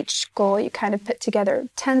under each goal you kind of put together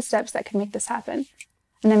 10 steps that can make this happen.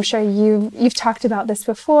 And I'm sure you've talked about this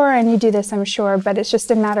before, and you do this, I'm sure, but it's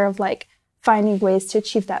just a matter of like finding ways to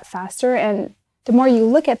achieve that faster. And the more you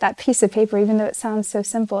look at that piece of paper, even though it sounds so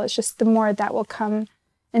simple, it's just the more that will come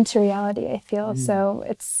into reality, I feel. So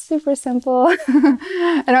it's super simple.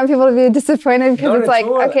 I don't want people to be disappointed because it's like,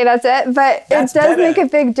 okay, that's it. But it does make a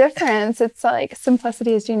big difference. It's like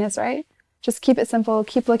simplicity is genius, right? Just keep it simple.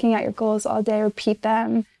 Keep looking at your goals all day. Repeat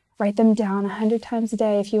them. Write them down 100 times a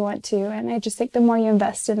day if you want to. And I just think the more you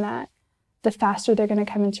invest in that, the faster they're going to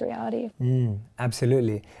come into reality.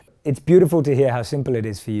 Absolutely. It's beautiful to hear how simple it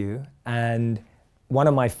is for you. And one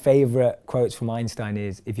of my favorite quotes from Einstein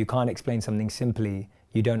is, if you can't explain something simply,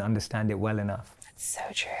 you don't understand it well enough. That's so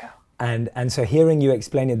true. And so hearing you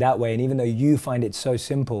explain it that way, and even though you find it so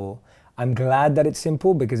simple, I'm glad that it's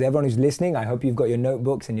simple, because everyone who's listening, I hope you've got your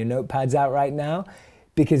notebooks and your notepads out right now,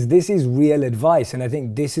 because this is real advice. And I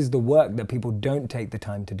think this is the work that people don't take the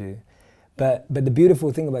time to do. But the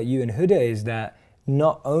beautiful thing about you and Huda is that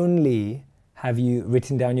not only have you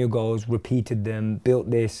written down your goals, repeated them,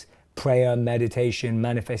 built this prayer, meditation,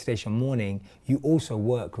 manifestation morning, you also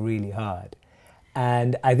work really hard.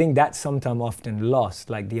 And I think that's sometimes often lost,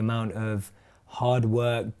 like the amount of hard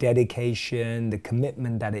work, dedication, the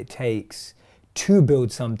commitment that it takes to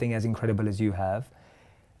build something as incredible as you have.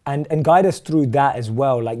 And guide us through that as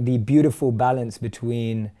well, like the beautiful balance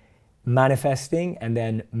between manifesting and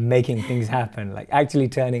then making things happen, like actually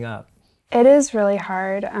turning up. It is really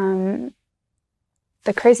hard.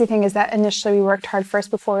 The crazy thing is that initially we worked hard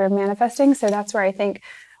first before we were manifesting. So that's where I think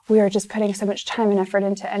we were just putting so much time and effort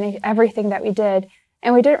into everything that we did.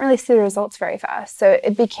 And we didn't really see the results very fast. So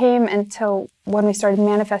it became until when we started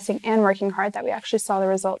manifesting and working hard that we actually saw the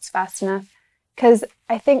results fast enough. Because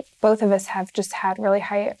I think both of us have just had really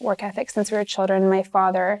high work ethics since we were children. My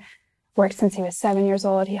father worked since he was 7 years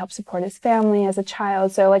old. He helped support his family as a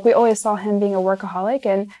child. So like we always saw him being a workaholic.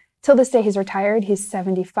 And till this day, he's retired. He's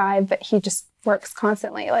 75, but he just works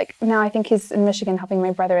constantly. Like now I think he's in Michigan helping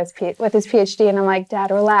my brother with his PhD. And I'm like, Dad,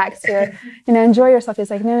 relax, enjoy yourself.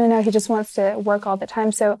 He's like, no. He just wants to work all the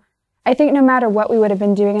time. So I think no matter what we would have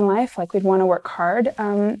been doing in life, like we'd want to work hard.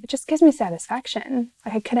 It just gives me satisfaction.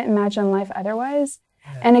 Like I couldn't imagine life otherwise.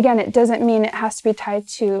 And again, it doesn't mean it has to be tied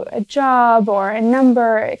to a job or a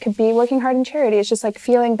number. It could be working hard in charity. It's just like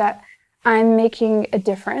feeling that I'm making a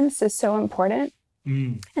difference is so important.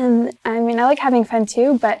 And I mean, I like having fun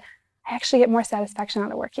too, but I actually get more satisfaction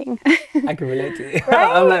out of working. I can relate to you.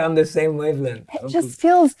 Right? I'm like on the same wavelength. It just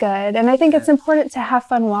feels good. And I think it's important to have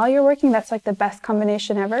fun while you're working. That's like the best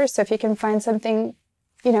combination ever. So if you can find something,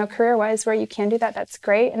 career-wise where you can do that, that's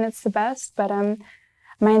great and it's the best. But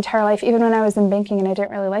my entire life, even when I was in banking and I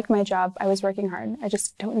didn't really like my job, I was working hard. I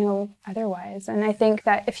just don't know otherwise. And I think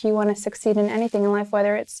that if you want to succeed in anything in life,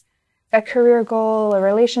 whether it's a career goal, a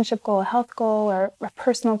relationship goal, a health goal, or a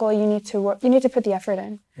personal goal, you need to put the effort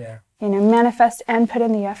in. Manifest and put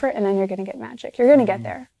in the effort, and then you're going to get magic. You're going to get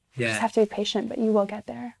there. You just have to be patient, but you will get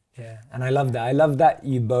there. Yeah, and I love that. I love that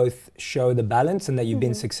you both show the balance and that you've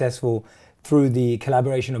been successful through the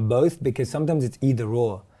collaboration of both, because sometimes it's either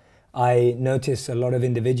or. I notice a lot of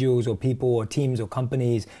individuals or people or teams or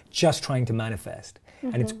companies just trying to manifest.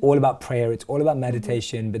 And it's all about prayer, it's all about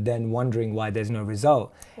meditation, but then wondering why there's no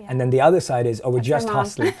result. Yeah. And then the other side is, oh, we're just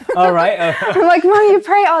hustling. All right. I'm like, Mom, you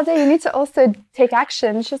pray all day. You need to also take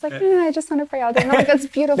action. She's like, no, I just want to pray all day. And I'm like, that's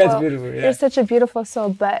beautiful. That's beautiful, yeah. You're such a beautiful soul.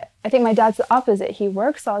 But I think my dad's the opposite. He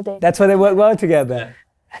works all day. That's why they work well together.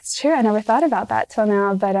 That's true. I never thought about that till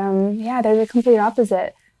now. But yeah, they're the complete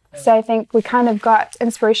opposite. So I think we kind of got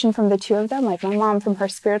inspiration from the two of them, like my mom from her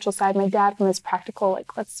spiritual side, my dad from his practical,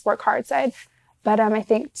 like, let's work hard side. But I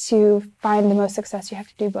think to find the most success, you have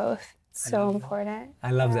to do both. It's so important.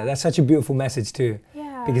 I love that. That's such a beautiful message too.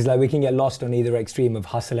 Yeah. Because like we can get lost on either extreme of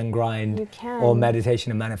hustle and grind or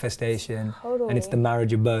meditation and manifestation. Totally. And it's the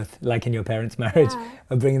marriage of both, like in your parents' marriage,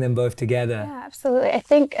 of bringing them both together. Yeah, absolutely. I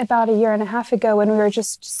think about a year and a half ago when we were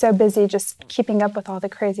just so busy just keeping up with all the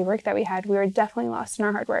crazy work that we had, we were definitely lost in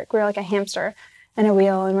our hard work. We were like a hamster in a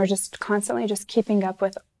wheel, and we're just constantly just keeping up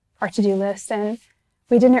with our to-do list. And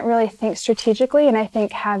we didn't really think strategically, and I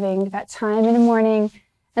think having that time in the morning,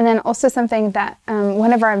 and then also something that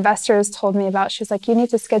one of our investors told me about, she was like, you need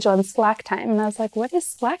to schedule in Slack time. And I was like, what is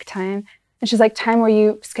Slack time? And she's like, time where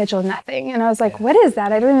you schedule nothing. And I was like, what is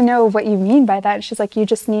that? I don't even know what you mean by that. And she's like, you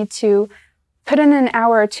just need to put in an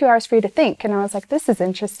hour or 2 hours for you to think. And I was like, this is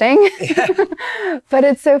interesting. Yeah. But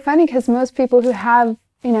it's so funny because most people who have,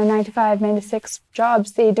 9 to 5, 9 to 6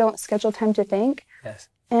 jobs, they don't schedule time to think. Yes.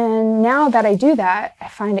 And now that I do that, I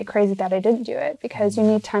find it crazy that I didn't do it, because you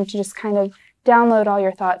need time to just kind of download all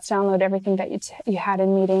your thoughts, download everything that you had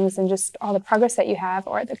in meetings and just all the progress that you have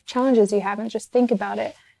or the challenges you have, and just think about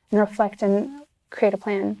it and reflect and create a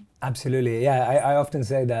plan. Absolutely. Yeah, I often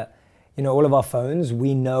say that, all of our phones,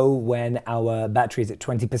 we know when our battery is at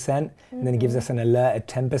 20%, and then it gives us an alert at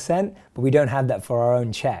 10%, but we don't have that for our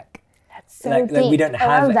own check. So deep. We don't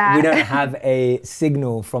have a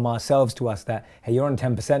signal from ourselves to us that, hey, you're on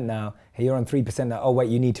 10% now, hey, you're on 3% now, oh wait,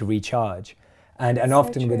 you need to recharge. And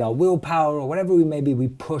often with our willpower or whatever we may be, we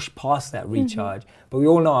push past that recharge. But we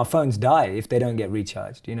all know our phones die if they don't get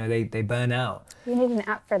recharged. They burn out. We need an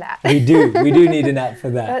app for that. We do need an app for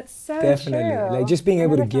that. That's so definitely true. Like just being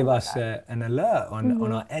able to give us an alert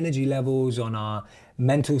on our energy levels, on our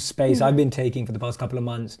mental space. I've been taking for the past couple of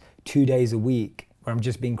months 2 days a week where I'm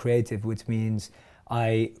just being creative, which means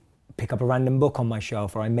I pick up a random book on my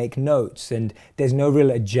shelf or I make notes, and there's no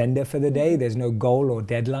real agenda for the day. There's no goal or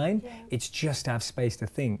deadline. Yeah. It's just to have space to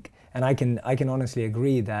think. And I can honestly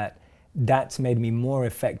agree that that's made me more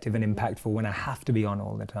effective and impactful when I have to be on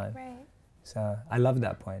all the time. Right. So I love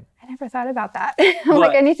that point. I never thought about that. I'm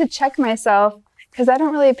like, I need to check myself because I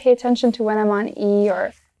don't really pay attention to when I'm on E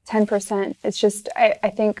or 10%. It's just, I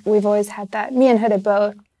think we've always had that, me and Huda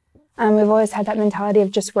both, we've always had that mentality of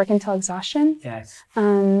just working till exhaustion. Yes.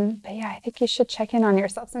 But yeah, I think you should check in on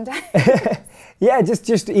yourself sometimes. Yeah,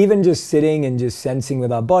 just even just sitting and just sensing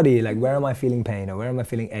with our body, like where am I feeling pain or where am I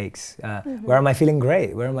feeling aches? Where am I feeling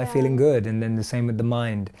great? Where am I feeling good? And then the same with the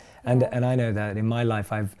mind. And I know that in my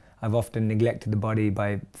life I've often neglected the body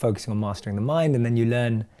by focusing on mastering the mind, and then you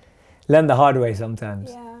learn the hard way sometimes.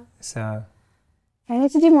 Yeah. So I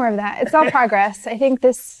need to do more of that. It's all progress. I think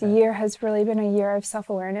this year has really been a year of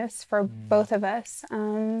self-awareness for both of us.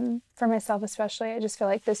 For myself especially, I just feel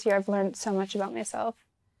like this year I've learned so much about myself.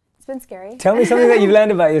 It's been scary. Tell me something that you've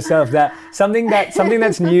learned about yourself, something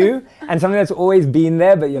that's new and something that's always been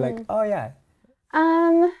there, but you're like, oh yeah.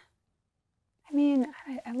 I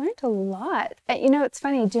learned a lot. It's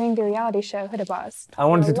funny doing the reality show Huda Boss. I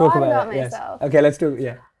wanted to talk about myself. Yes. Okay, let's do it.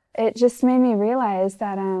 Yeah. It just made me realize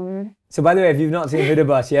that. So by the way, if you've not seen Huda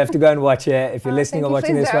Boss, you have to go and watch it. If you're listening or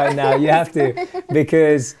watching this right now, you have to,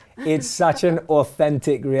 because it's such an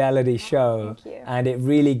authentic reality show. Thank you. And it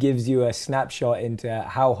really gives you a snapshot into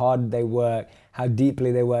how hard they work, how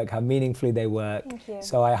deeply they work, how meaningfully they work. Thank you.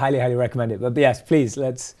 So I highly, highly recommend it. But yes, please,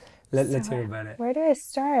 let's hear about it. Where do I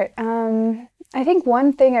start? I think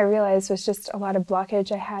one thing I realized was just a lot of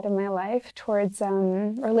blockage I had in my life towards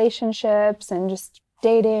relationships and just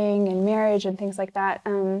dating and marriage and things like that.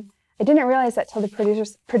 I didn't realize that till the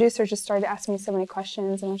producer just started asking me so many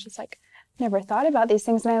questions, and I was just like, never thought about these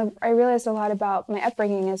things. And I realized a lot about my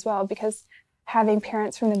upbringing as well, because having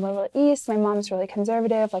parents from the Middle East, my mom's really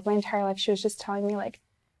conservative. Like my entire life, she was just telling me like,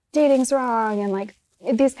 dating's wrong and like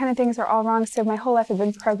these kind of things are all wrong. So my whole life I've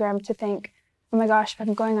been programmed to think, oh my gosh, if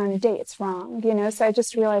I'm going on a date, it's wrong, So I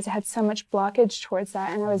just realized I had so much blockage towards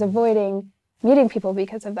that, and I was avoiding meeting people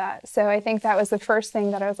because of that. So I think that was the first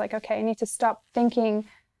thing that I was like, okay, I need to stop thinking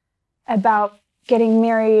about getting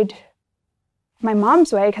married my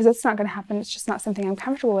mom's way, because it's not going to happen. It's just not something I'm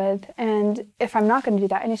comfortable with. And if I'm not going to do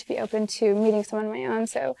that, I need to be open to meeting someone on my own.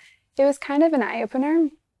 So it was kind of an eye-opener.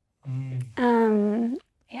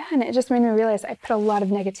 Yeah, and it just made me realize I put a lot of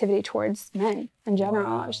negativity towards men in general.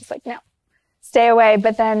 Wow. I was just like, no, stay away.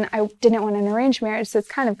 But then I didn't want an arranged marriage. So it's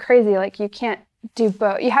kind of crazy. Like, you can't do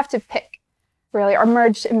both. You have to pick, really, or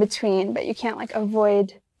merge in between. But you can't, like,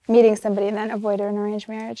 avoid meeting somebody and then avoid an arranged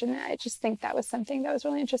marriage. And I just think that was something that was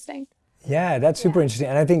really interesting. Yeah, that's super interesting.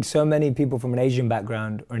 And I think so many people from an Asian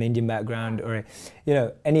background or an Indian background or, you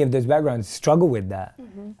know, any of those backgrounds struggle with that.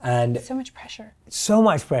 And so much pressure. So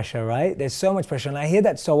much pressure, right? There's so much pressure. And I hear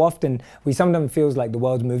that so often. We sometimes feels like the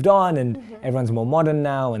world's moved on and everyone's more modern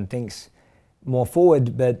now and thinks more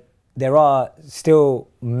forward. But there are still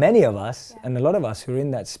many of us and a lot of us who are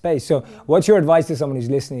in that space. So what's your advice to someone who's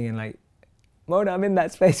listening and like, Mona, I'm in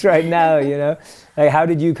that space right now, you know? Like, how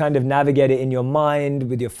did you kind of navigate it in your mind,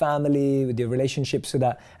 with your family, with your relationships, so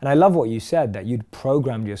that, and I love what you said, that you'd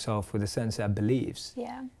programmed yourself with a certain set of beliefs.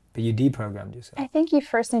 Yeah. But you deprogrammed yourself. I think you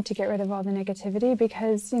first need to get rid of all the negativity,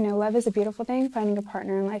 because, you know, love is a beautiful thing, finding a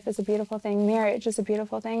partner in life is a beautiful thing, marriage is a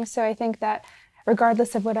beautiful thing. So I think that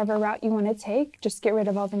regardless of whatever route you want to take, just get rid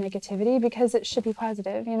of all the negativity, because it should be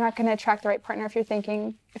positive. You're not going to attract the right partner if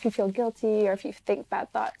you feel guilty or if you think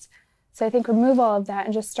bad thoughts. So I think remove all of that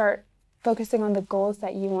and just start focusing on the goals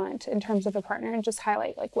that you want in terms of a partner, and just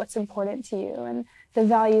highlight like what's important to you and the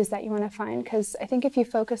values that you want to find. Because I think if you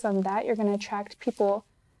focus on that, you're going to attract people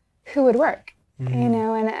who would work, you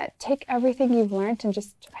know, and take everything you've learned and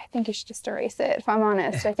I think you should just erase it, if I'm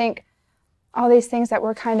honest. I think all these things that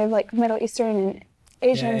we're kind of like Middle Eastern and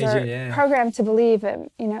Asians are programmed to believe in,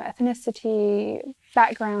 you know, ethnicity,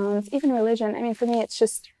 backgrounds, even religion. I mean, for me, it's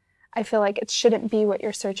just, I feel like it shouldn't be what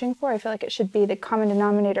you're searching for. I feel like it should be the common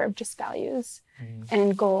denominator of just values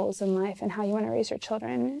and goals in life and how you want to raise your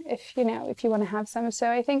children, if you want to have some. So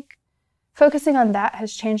I think focusing on that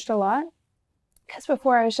has changed a lot. Because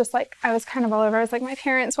before I was just like, I was kind of all over. I was like, my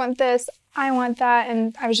parents want this, I want that.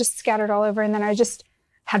 And I was just scattered all over. And then I just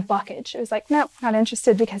had blockage. It was like, nope, not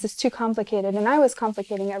interested because it's too complicated. And I was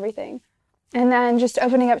complicating everything. And then just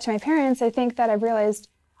opening up to my parents, I think that I realized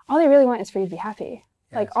all they really want is for you to be happy.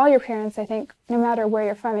 Yes. Like all your parents, I think, no matter where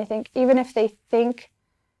you're from, I think even if they think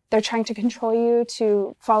they're trying to control you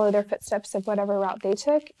to follow their footsteps of whatever route they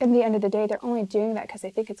took, in the end of the day, they're only doing that because they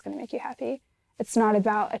think it's going to make you happy. It's not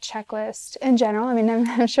about a checklist in general. I mean,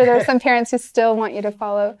 I'm sure there are some parents who still want you to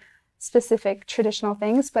follow specific traditional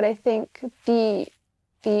things, but I think the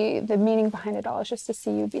meaning behind it all is just to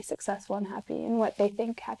see you be successful and happy in what they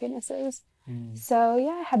think happiness is. So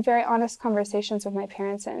yeah, I had very honest conversations with my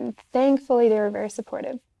parents, and thankfully they were very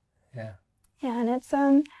supportive. Yeah, and it's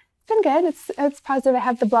been good. It's positive. I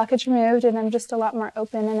have the blockage removed, and I'm just a lot more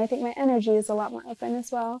open, and I think my energy is a lot more open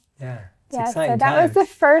as well. Yeah, so that was the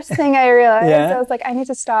first thing I realized. I was like, I need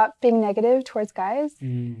to stop being negative towards guys.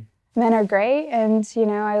 Men are great, and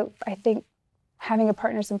I think having a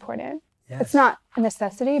partner is important. Yes. It's not a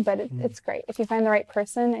necessity, but it's great. If you find the right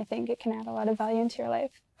person, I think it can add a lot of value into your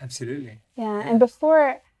life. Absolutely. Yeah, and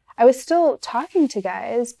before, I was still talking to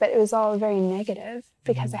guys, but it was all very negative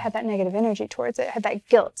because I had that negative energy towards it. I had that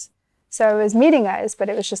guilt. So I was meeting guys, but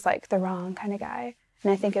it was just like the wrong kind of guy.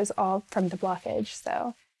 And I think it was all from the blockage.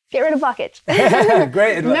 So get rid of blockage.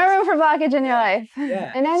 Great advice. No room for blockage in your life,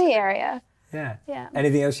 in any area. Yeah.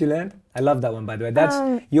 Anything else you learned? I love that one, by the way.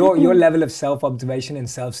 That's your level of self-observation and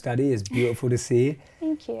self-study is beautiful to see.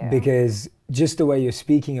 Thank you. Because just the way you're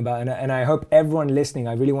speaking about, and I hope everyone listening,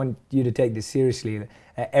 I really want you to take this seriously.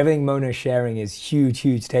 Everything Mona is sharing is huge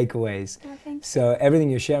takeaways. Oh, thank you. So everything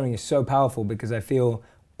you're sharing is so powerful, because I feel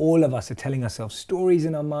all of us are telling ourselves stories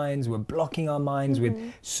in our minds. We're blocking our minds with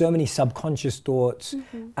so many subconscious thoughts.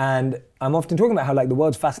 And I'm often talking about how like the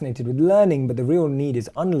world's fascinated with learning, but the real need is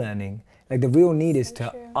unlearning. Like the real need is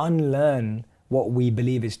to unlearn what we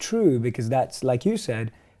believe is true, because that's, like you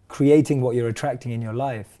said, creating what you're attracting in your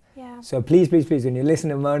life. Yeah. So please, when you listen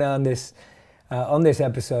to Mona on this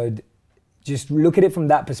episode, just look at it from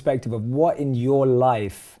that perspective of what in your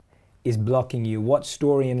life is blocking you. What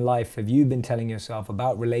story in life have you been telling yourself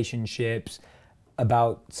about relationships,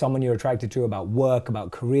 about someone you're attracted to, about work,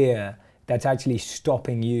 about career, that's actually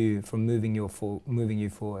stopping you from moving you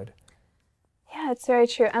forward? Yeah, it's very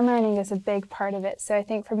true. Unlearning is a big part of it. So I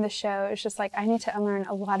think from the show, it's just like, I need to unlearn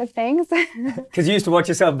a lot of things. Because you used to watch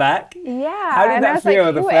yourself back? Yeah. How did that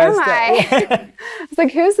feel the first time? I was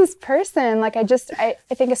like, who's this person? Like, I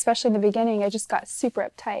think especially in the beginning, I just got super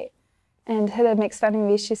uptight. And Huda makes fun of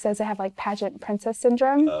me. She says I have like pageant princess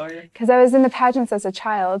syndrome. Oh, yeah. Because I was in the pageants as a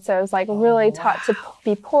child. So I was like really taught to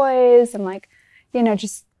be poised and like,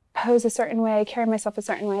 just pose a certain way, carry myself a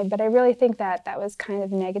certain way. But I really think that that was kind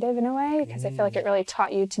of negative in a way, because I feel like it really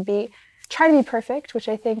taught you to try to be perfect, which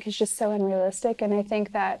I think is just so unrealistic. And I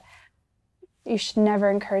think that you should never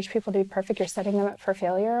encourage people to be perfect. You're setting them up for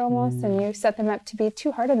failure almost, and you set them up to be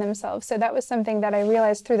too hard on themselves. So that was something that I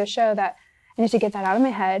realized through the show, that I need to get that out of my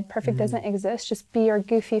head. Perfect doesn't exist. Just be your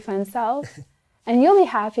goofy, fun self, and you'll be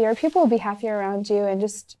happier. People will be happier around you, and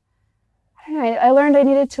just, I don't know, I learned I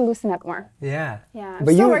needed to loosen up more. Yeah. Yeah, I'm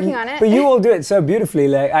still working on it. But you all do it so beautifully.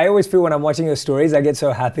 Like, I always feel when I'm watching your stories, I get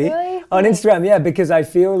so happy. Really? On Instagram, yeah, because I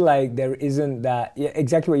feel like there isn't that, yeah,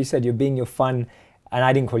 exactly what you said, you're being your fun, and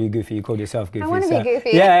I didn't call you goofy, you called yourself goofy. I want to be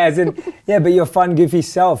goofy. Yeah, as in, yeah, but your fun, goofy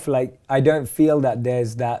self, like, I don't feel that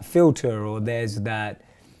there's that filter or there's that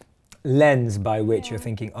lens by which you're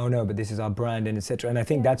thinking, oh no, but this is our brand, and etc. And I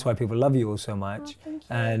think that's why people love you all so much,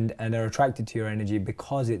 and are attracted to your energy,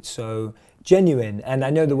 because it's so genuine. And I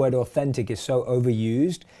know the word authentic is so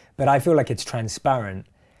overused, but I feel like it's transparent,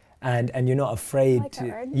 and you're not afraid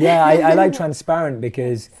to. Yeah, I like transparent,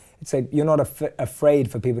 because it's like you're not afraid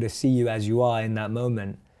for people to see you as you are in that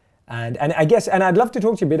moment. And I guess, and I'd love to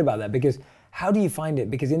talk to you a bit about that, because how do you find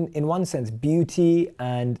it? Because in one sense, beauty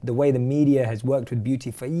and the way the media has worked with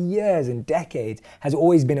beauty for years and decades has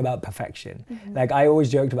always been about perfection. Like, I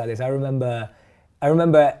always joked about this. I remember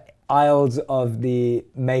aisles of the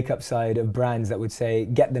makeup side of brands that would say,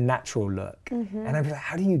 get the natural look. And I'd be like,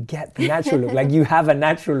 how do you get the natural look? Like, you have a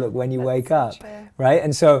natural look when you wake up, right?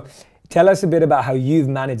 And so tell us a bit about how you've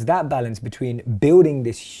managed that balance between building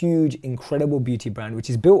this huge, incredible beauty brand, which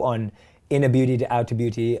is built on inner beauty to outer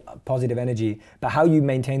beauty, positive energy, but how you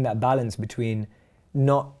maintain that balance between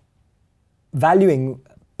not valuing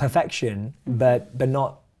perfection, but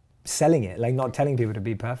not selling it, like not telling people to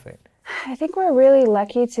be perfect. I think we're really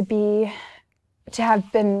lucky I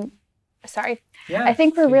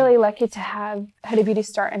think we're really lucky to have Huda Beauty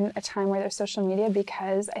start in a time where there's social media,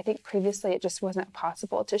 because I think previously it just wasn't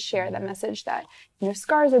possible to share the message that, you know,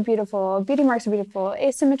 scars are beautiful, beauty marks are beautiful,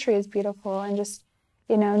 asymmetry is beautiful, and just,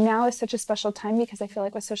 you know, now is such a special time, because I feel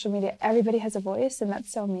like with social media, everybody has a voice, and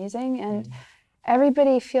that's so amazing. And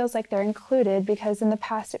everybody feels like they're included, because in the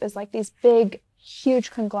past it was like these big,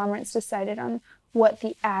 huge conglomerates decided on what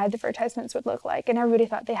the advertisements would look like, and everybody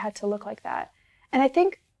thought they had to look like that. And I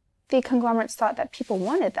think the conglomerates thought that people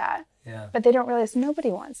wanted that, but they don't realize nobody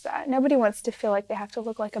wants that. Nobody wants to feel like they have to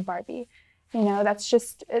look like a Barbie. You know,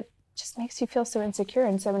 it just makes you feel so insecure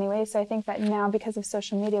in so many ways. So I think that now, because of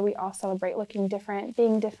social media, we all celebrate looking different,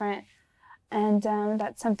 being different, and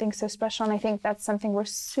that's something so special. And I think that's something we're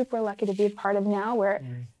super lucky to be a part of now, where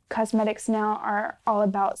cosmetics now are all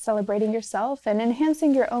about celebrating yourself and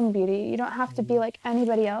enhancing your own beauty. You don't have to be like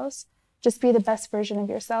anybody else. Just be the best version of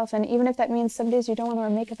yourself. And even if that means some days you don't want to wear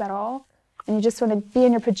makeup at all, and you just want to be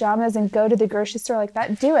in your pajamas and go to the grocery store like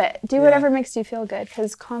that, do it. Do whatever makes you feel good,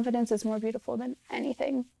 because confidence is more beautiful than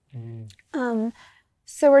anything.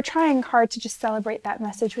 So we're trying hard to just celebrate that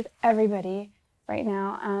message with everybody right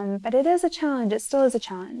now. But it is a challenge. It still is a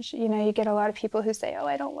challenge. You know, you get a lot of people who say, oh,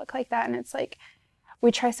 I don't look like that. And it's like,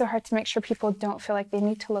 we try so hard to make sure people don't feel like they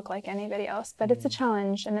need to look like anybody else, but it's a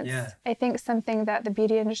challenge. And it's, I think, something that the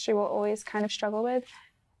beauty industry will always kind of struggle with,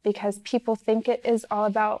 because people think it is all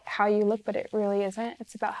about how you look, but it really isn't.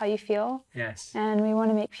 It's about how you feel. Yes. And we want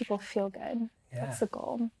to make people feel good. That's the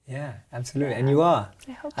goal. Yeah, absolutely. And you are.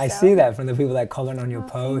 I hope I so. see that from the people that comment on your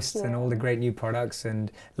posts and all the great new products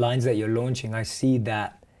and lines that you're launching. I see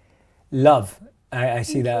that love. I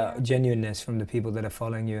see that genuineness from the people that are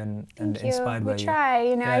following you and inspired by you. We try,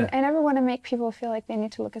 you know, I never want to make people feel like they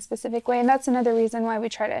need to look a specific way. And that's another reason why we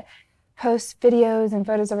try to post videos and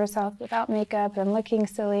photos of ourselves without makeup and looking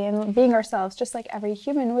silly and being ourselves, just like every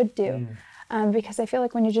human would do. Because I feel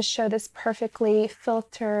like when you just show this perfectly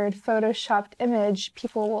filtered, photoshopped image,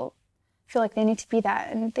 people will feel like they need to be that,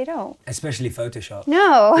 and they don't. Especially Photoshop.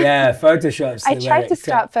 No. Yeah, Photoshop's I tried to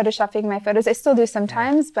stop Photoshopping my photos. I still do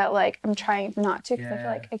sometimes, but like I'm trying not to, because I feel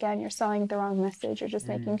like, again, you're selling the wrong message. You're just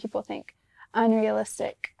making people think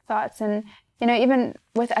unrealistic thoughts. And, you know, even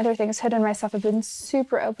with other things, Huda and myself have been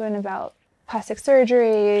super open about plastic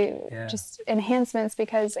surgery, just enhancements,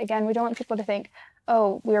 because, again, we don't want people to think,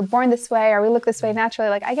 oh, we were born this way, or we look this way naturally.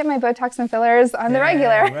 Like, I get my Botox and fillers on the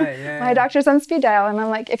regular. My doctor's on speed dial, and I'm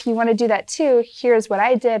like, if you want to do that too, here's what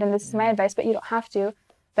I did, and this is my advice, but you don't have to.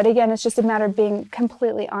 But again, it's just a matter of being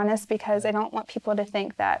completely honest, because I don't want people to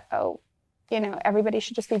think that, oh, you know, everybody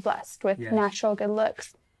should just be blessed with natural good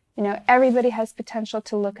looks. You know, everybody has potential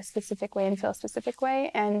to look a specific way and feel a specific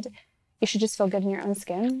way, and you should just feel good in your own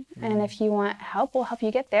skin. And if you want help, we'll help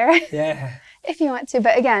you get there. If you want to.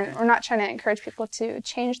 But again, we're not trying to encourage people to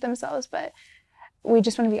change themselves, but we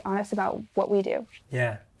just want to be honest about what we do.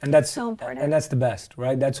 And that's so important. And that's the best,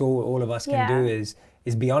 right? That's all of us can do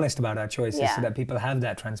is be honest about our choices so that people have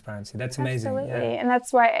that transparency. That's amazing. Absolutely. And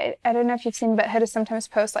that's why I don't know if you've seen, but Huda sometimes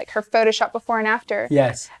posts like her Photoshop before and after.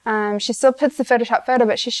 Yes. She still puts the Photoshop photo,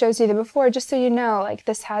 but she shows you the before just so you know, like,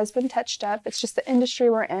 this has been touched up. It's just the industry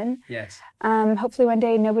we're in. Yes. Hopefully one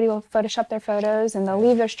day nobody will Photoshop their photos and they'll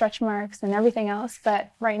leave their stretch marks and everything else.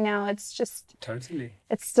 But right now it's just... Totally.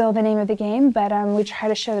 It's still the name of the game, but we try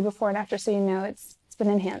to show the before and after so you know it's been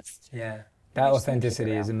enhanced. Yeah. That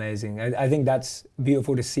authenticity is amazing. I think that's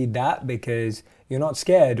beautiful to see that, because you're not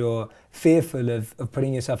scared or fearful of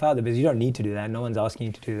putting yourself out there, because you don't need to do that. No one's asking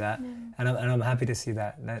you to do that. No. And I'm happy to see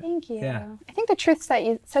that. Thank you. Yeah. I think the truth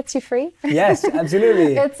sets you free. Yes,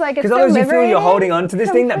 absolutely. It's like, it's because otherwise you feel you're holding on to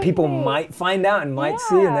this thing that people might find out and might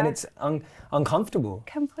see, and then it's uncomfortable.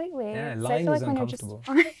 Completely. Yeah, lying is uncomfortable.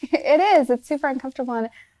 It is. It's super uncomfortable. And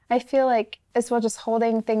I feel like, as well, just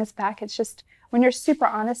holding things back, it's just, when you're super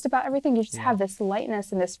honest about everything, you just have this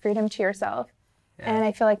lightness and this freedom to yourself. Yeah. And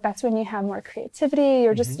I feel like that's when you have more creativity.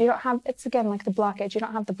 You're just, you don't have, it's again like the blockage. You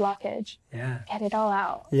don't have the blockage. Yeah. Get it all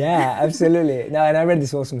out. Yeah, absolutely. No, and I read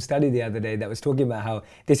this awesome study the other day that was talking about how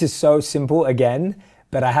this is so simple again,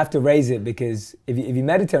 but I have to raise it because if you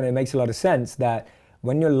meditate on it, it makes a lot of sense that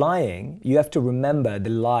when you're lying, you have to remember the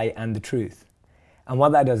lie and the truth. And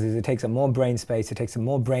what that does is it takes up more brain space, it takes up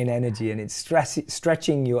more brain energy, and it's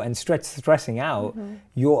stretching you and stressing out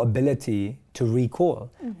your ability to recall.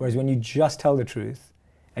 Whereas when you just tell the truth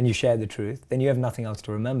and you share the truth, then you have nothing else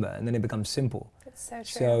to remember, and then it becomes simple. That's so true.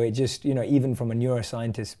 So it just, even from a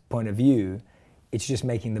neuroscientist point of view, it's just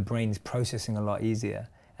making the brain's processing a lot easier.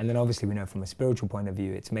 And then obviously we know from a spiritual point of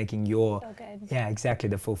view, it's making your, exactly,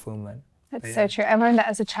 the fulfillment. That's so true. I learned that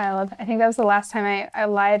as a child. I think that was the last time I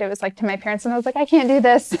lied. It was like to my parents, and I was like, I can't do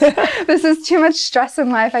this. This is too much stress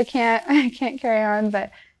in life. I can't carry on. But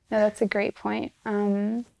no, that's a great point.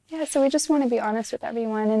 So we just want to be honest with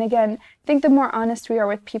everyone. And again, I think the more honest we are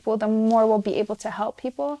with people, the more we'll be able to help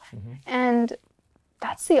people. And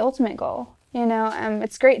that's the ultimate goal.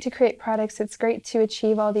 It's great to create products. It's great to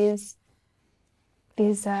achieve all these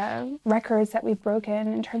records that we've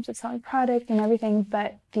broken in terms of selling product and everything,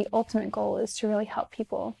 but the ultimate goal is to really help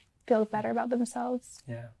people feel better about themselves.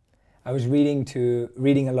 Yeah. I was reading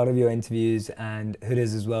a lot of your interviews and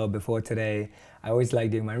Huda's as well before today. I always like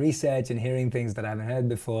doing my research and hearing things that I haven't heard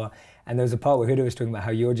before. And there was a part where Huda was talking about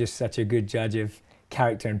how you're just such a good judge of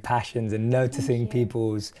character and passions and noticing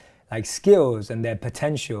people's skills and their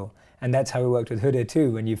potential. And that's how it worked with Huda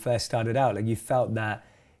too. When you first started out, you felt that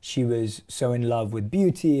she was so in love with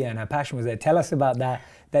beauty and her passion was there. Tell us about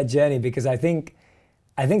that journey, because I think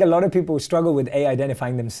a lot of people struggle with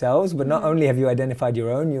identifying themselves, but not only have you identified your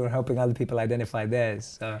own, you're helping other people identify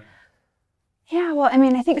theirs. So. Yeah, well,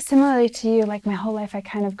 I think similarly to you, my whole life I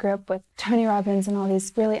kind of grew up with Tony Robbins and all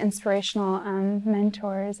these really inspirational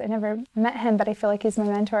mentors. I never met him, but I feel like he's my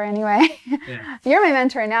mentor anyway. Yeah. You're my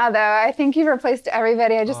mentor now, though. I think you've replaced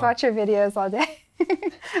everybody. I just watch your videos all day.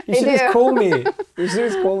 You should just call me. You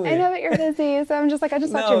should just call me. I know that you're busy, so I'm just I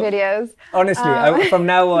just watch your videos. Honestly, from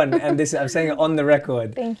now on, and I'm saying it on the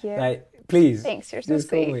record. Thank you. Please. Thanks, you're so just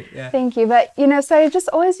sweet. Call me. Yeah. Thank you. But, so I just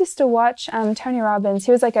always used to watch Tony Robbins.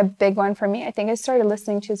 He was a big one for me. I think I started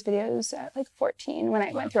listening to his videos at 14 when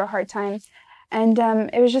I went through a hard time. And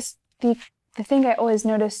it was just the thing I always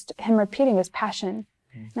noticed him repeating was passion.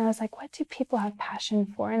 And I was like, what do people have passion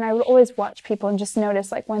for? And I would always watch people and just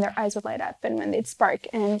notice when their eyes would light up and when they'd spark.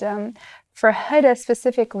 And for Huda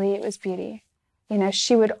specifically, it was beauty.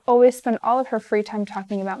 She would always spend all of her free time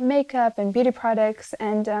talking about makeup and beauty products.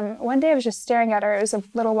 And one day I was just staring at her. It was a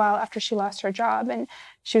little while after she lost her job, and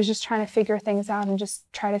she was just trying to figure things out and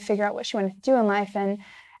just try to figure out what she wanted to do in life. And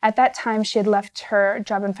at that time, she had left her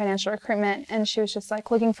job in financial recruitment, and she was just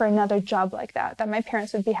looking for another job like that my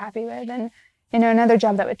parents would be happy with. And another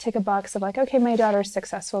job that would tick a box of okay, my daughter's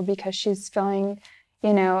successful because she's filling,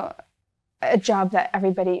 a job that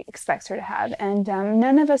everybody expects her to have. And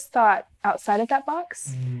none of us thought outside of that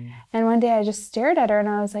box. And one day I just stared at her and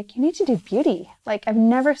I was like, you need to do beauty. I've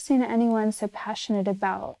never seen anyone so passionate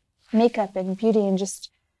about makeup and beauty and just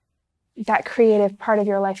that creative part of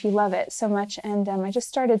your life. You love it so much. And I just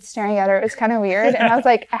started staring at her. It was kind of weird. And I was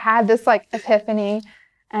I had this epiphany.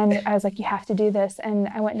 And I was like, you have to do this. And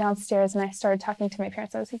I went downstairs and I started talking to my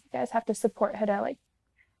parents. I was like, you guys have to support Huda,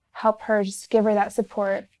 help her, just give her that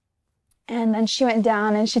support. And then she went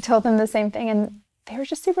down and she told them the same thing. And they were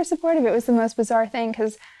just super supportive. It was the most bizarre thing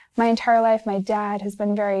because my entire life, my dad has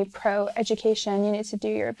been very pro-education. You need to do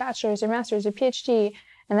your bachelor's, your master's, your PhD,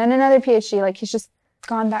 and then another PhD. He's just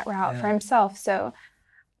gone that route for himself. So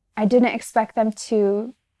I didn't expect them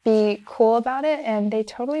to be cool about it, and they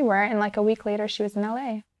totally were. And a week later, she was in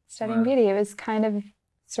LA. studying beauty. It was kind of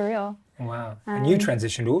surreal. Wow. And you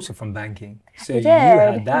transitioned also from banking. So I did. you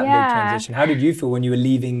had that big transition. How did you feel when you were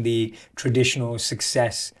leaving the traditional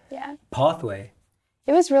success pathway?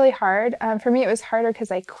 It was really hard. For me, it was harder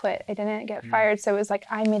because I quit. I didn't get fired. So it was like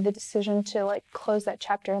I made the decision to like close that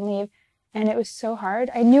chapter and leave. And it was so hard.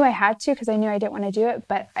 I knew I had to because I knew I didn't want to do it.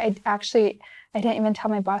 But I didn't even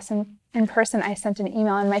tell my boss in person. I sent an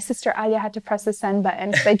email, and my sister Alia had to press the send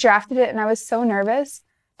button because I drafted it, and I was so nervous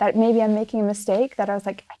that maybe I'm making a mistake that I was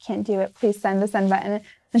like, I can't do it. Please send the send button.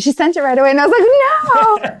 And she sent it right away. And I was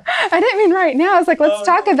like, no, I didn't mean right now. I was like, let's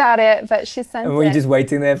talk about it. But she sent it. And were you just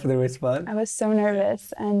waiting there for the response? I was so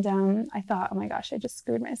nervous. And I thought, oh my gosh, I just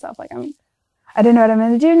screwed myself. Like I don't know what I'm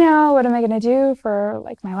going to do now. What am I going to do for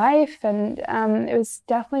like my life? And it was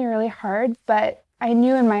definitely really hard. But I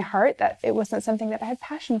knew in my heart that it wasn't something that I had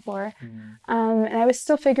passion for. And I was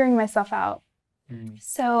still figuring myself out.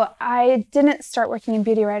 So I didn't start working in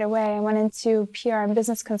beauty right away. I went into PR and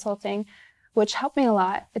business consulting, which helped me a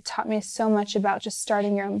lot. It taught me so much about just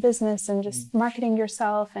starting your own business and just marketing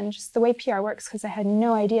yourself and just the way PR works, because I had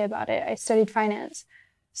no idea about it. I studied finance,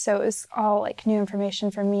 so it was all like new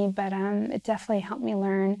information for me, but it definitely helped me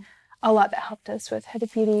learn a lot that helped us with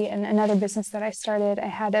Huda Beauty and another business that I started. I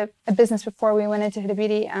had a business before we went into Huda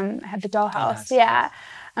Beauty. I had the dollhouse.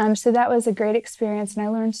 So that was a great experience, and I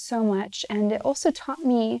learned so much. And it also taught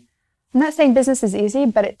me, I'm not saying business is easy,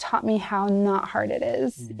 but it taught me how not hard it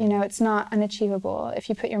is. You know, it's not unachievable. If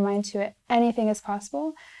you put your mind to it, anything is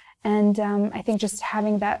possible. And I think just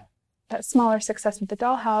having that smaller success with the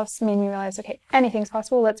dollhouse made me realize, okay, anything's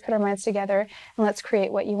possible. Let's put our minds together and let's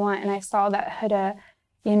create what you want. And I saw that Huda,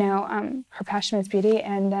 you know, her passion was beauty.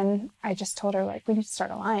 And then I just told her, like, we need to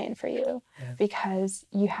start a line for you because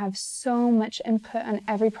you have so much input on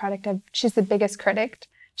every product. She's the biggest critic.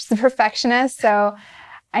 She's the perfectionist. So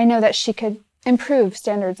I know that she could improve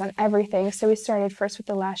standards on everything. So we started first with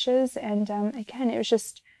the lashes. And again, it was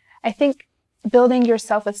just, I think building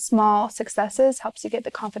yourself with small successes helps you get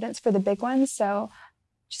the confidence for the big ones. So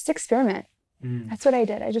just experiment. That's what I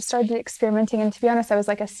did. I just started experimenting. And to be honest, I was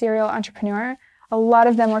like a serial entrepreneur. A lot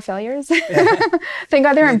of them were failures. Thank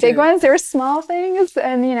God they weren't big ones. They were small things.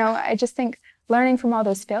 And, you know, I just think learning from all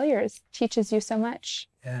those failures teaches you so much.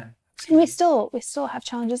 Yeah. And we still have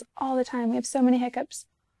challenges all the time. We have so many hiccups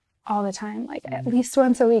all the time. Like at least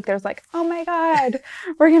once a week, there's like, oh my God,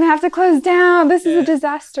 we're going to have to close down. This is a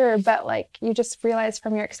disaster. But like, you just realize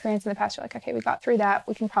from your experience in the past, you're like, okay, we got through that.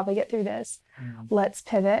 We can probably get through this. Let's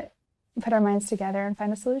pivot, put our minds together and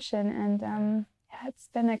find a solution. And, it's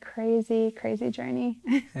been a crazy, crazy journey.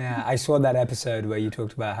 Yeah, I saw that episode where you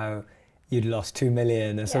talked about how you'd lost 2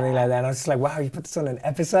 million or something like that. And I was just like, wow, you put this on an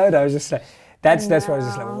episode? I was just like, that's where I was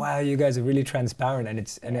just like, wow, you guys are really transparent.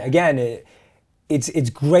 And again, it's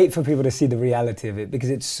great for people to see the reality of it,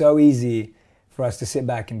 because it's so easy for us to sit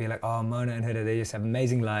back and be like, oh, Mona and Huda, they just have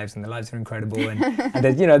amazing lives and their lives are incredible. And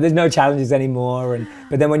there's, you know, there's no challenges anymore.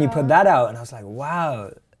 But then when you put that out, and I was like,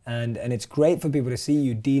 wow. And it's great for people to see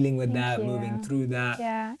you dealing with moving through that.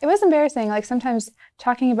 Yeah, it was embarrassing. Like sometimes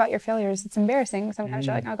talking about your failures, it's embarrassing. Sometimes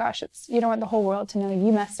you're like, oh gosh, you don't want the whole world to know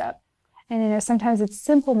you messed up. And you know, sometimes it's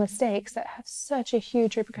simple mistakes that have such a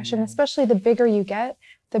huge repercussion, especially the bigger you get,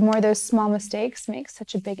 the more those small mistakes make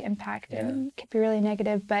such a big impact and can be really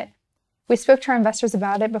negative. But we spoke to our investors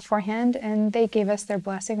about it beforehand, and they gave us their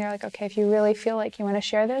blessing. They're like, okay, if you really feel like you want to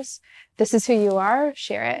share this is who you are,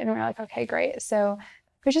 share it. And we're like, okay, great. So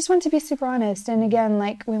we just want to be super honest. And again,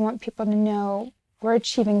 like we want people to know we're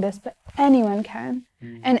achieving this, but anyone can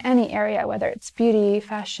in any area, whether it's beauty,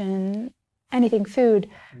 fashion, anything, food,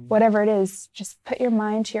 whatever it is, just put your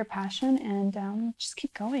mind to your passion and just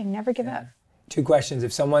keep going, never give up. 2 questions.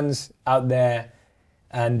 If someone's out there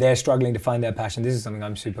and they're struggling to find their passion, this is something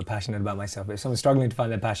I'm super passionate about myself. If someone's struggling to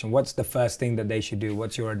find their passion, what's the first thing that they should do?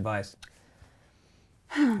 What's your advice?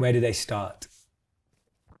 Where do they start?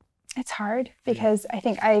 It's hard because I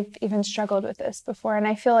think I've even struggled with this before. And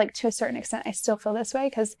I feel like to a certain extent, I still feel this way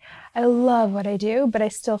because I love what I do, but I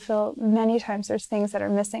still feel many times there's things that are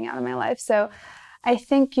missing out of my life. So I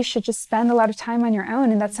think you should just spend a lot of time on your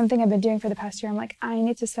own. And that's something I've been doing for the past year. I'm like, I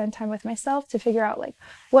need to spend time with myself to figure out like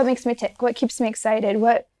what makes me tick, what keeps me excited,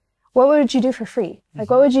 what would you do for free? Like,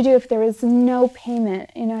 what would you do if there was no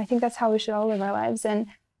payment? You know, I think that's how we should all live our lives. And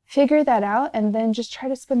figure that out and then just try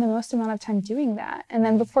to spend the most amount of time doing that. And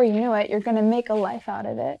then before you know it, you're going to make a life out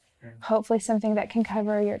of it. Hopefully something that can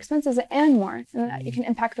cover your expenses and more, and that you can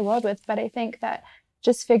impact the world with. But I think that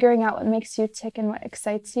just figuring out what makes you tick and what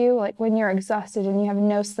excites you, like when you're exhausted and you have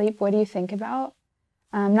no sleep, what do you think about?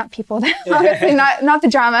 Not people, obviously not the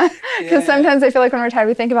drama, because sometimes I feel like when we're tired,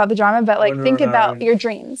 we think about the drama, but like think about your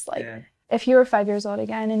dreams. Like if you were 5 years old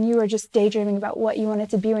again and you were just daydreaming about what you wanted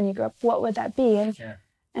to be when you grew up, what would that be?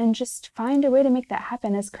 And just find a way to make that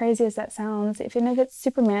happen, as crazy as that sounds. If it's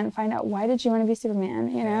Superman, find out, why did you want to be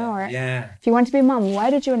Superman, you know? Or if you want to be a mom, why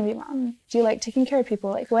did you want to be a mom? Do you like taking care of people?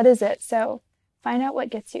 Like, what is it? So find out what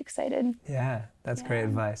gets you excited. Yeah, that's great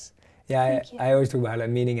advice. Yeah, I always talk about like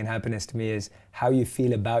meaning and happiness to me is how you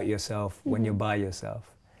feel about yourself when you're by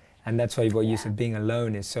yourself. And that's why what you said, being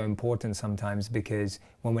alone is so important sometimes, because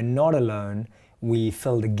when we're not alone, we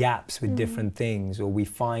fill the gaps with different things, or we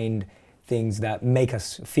find things that make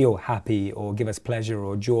us feel happy or give us pleasure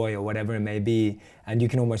or joy or whatever it may be. And you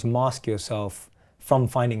can almost mask yourself from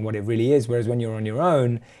finding what it really is. Whereas when you're on your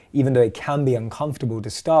own, even though it can be uncomfortable to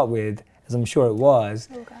start with, as I'm sure it was,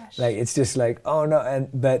 like it's just like, oh no,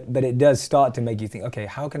 but it does start to make you think, okay,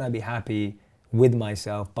 how can I be happy with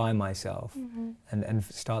myself, by myself, and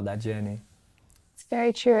start that journey? It's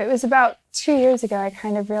very true. It was about 2 years ago I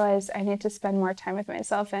kind of realized I need to spend more time with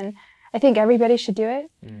myself, and I think everybody should do it.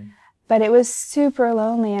 But it was super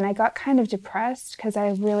lonely, and I got kind of depressed because I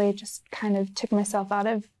really just kind of took myself out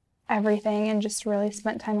of everything and just really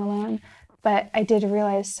spent time alone. But I did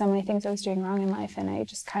realize so many things I was doing wrong in life, and I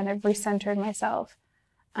just kind of recentered myself.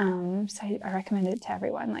 So I recommend it to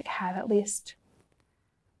everyone, like have at least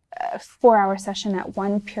a 4-hour session at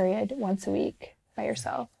one period once a week by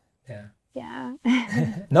yourself. Yeah.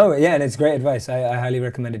 No, yeah, and it's great advice. I highly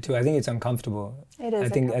recommend it too. I think it's uncomfortable. It is.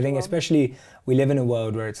 I think especially we live in a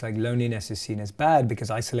world where it's like loneliness is seen as bad because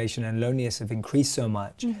isolation and loneliness have increased so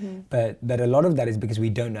much. But a lot of that is because we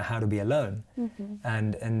don't know how to be alone.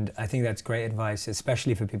 And I think that's great advice,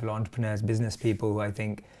 especially for people, entrepreneurs, business people who I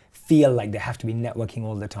think feel like they have to be networking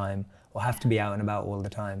all the time or have to be out and about all the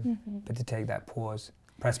time. But to take that pause,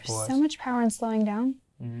 press pause. There's so much power in slowing down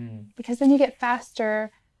because then you get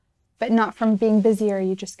faster. But not from being busier,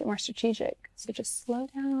 you just get more strategic. So just slow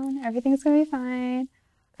down, everything's gonna be fine.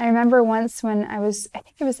 I remember once when I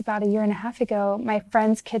think it was about 1.5 years ago, my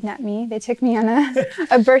friends kidnapped me. They took me on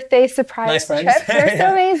a birthday surprise trip. They're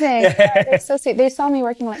so amazing. They're so sweet. They saw me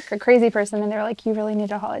working like a crazy person and they were like, you really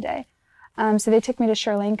need a holiday. So they took me to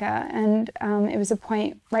Sri Lanka, and it was a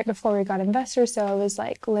point right before we got investors. So I was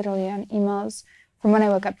like literally on emails from when I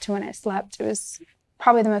woke up to when I slept. It was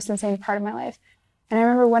probably the most insane part of my life. And I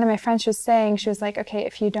remember one of my friends was saying, she was like, okay,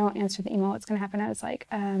 if you don't answer the email, what's going to happen? I was like,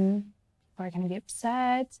 people are going to be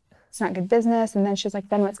upset. It's not good business. And then she was like,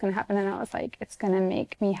 then what's going to happen? And I was like, it's going to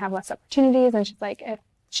make me have less opportunities. And she's like,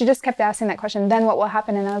 she just kept asking that question, then what will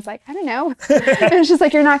happen? And I was like, I don't know. And she's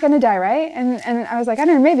like, you're not going to die, right? And I was like, I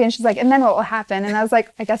don't know, maybe. And she's like, and then what will happen? And I was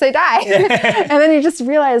like, I guess I die. And then you just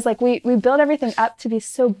realize like we build everything up to be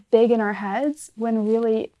so big in our heads when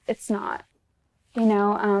really it's not. You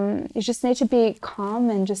know, you just need to be calm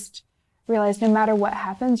and just realize no matter what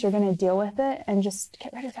happens, you're going to deal with it and just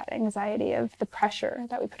get rid of that anxiety of the pressure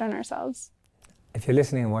that we put on ourselves. If you're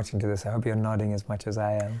listening and watching to this, I hope you're nodding as much as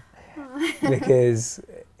I am. Because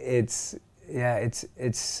it's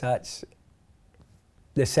such,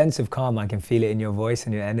 the sense of calm, I can feel it in your voice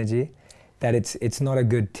and your energy, that it's not a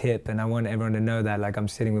good tip. And I want everyone to know that, like I'm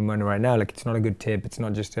sitting with Mona right now, like it's not a good tip. It's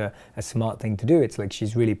not just a smart thing to do. It's like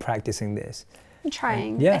she's really practicing this. I'm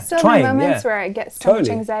trying. I still have moments where I get so much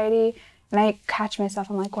anxiety and I catch myself.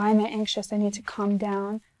 I'm like, why am I anxious? I need to calm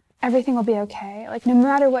down. Everything will be okay. Like no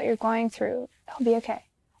matter what you're going through, it'll be okay.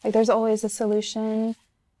 Like there's always a solution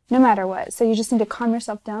no matter what. So you just need to calm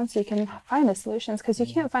yourself down so you can find the solutions, because you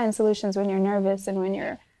can't find solutions when you're nervous and when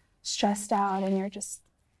you're stressed out and you're just,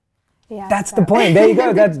 That's the point. There you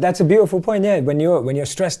go. That's a beautiful point. Yeah. When you're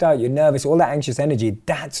stressed out, you're nervous, all that anxious energy,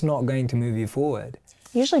 that's not going to move you forward.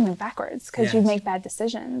 Usually move backwards because you make bad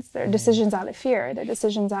decisions. They're decisions out of fear. They're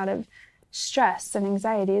decisions out of stress and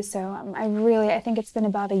anxiety. So I think it's been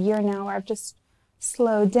about 1 year now where I've just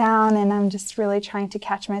slowed down and I'm just really trying to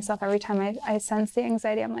catch myself. Every time I sense the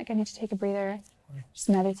anxiety, I'm like, I need to take a breather, just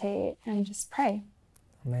meditate and just pray.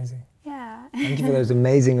 Amazing. Yeah. Thank you for those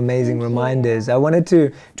amazing reminders. I wanted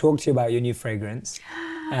to talk to you about your new fragrance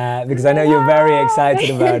because I know you're very excited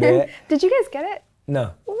about it. Did you guys get it?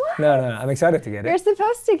 No. What? No, I'm excited to get it. You're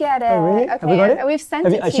supposed to get it. Oh, really? Okay. Have we got it? We've sent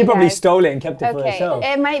it to you She probably guys. stole it and kept it for herself.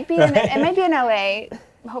 It might be in LA.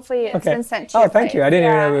 Hopefully it's been sent to you. Oh, thank you. I didn't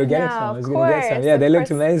even know we were getting some. I was going to get some. Yeah, they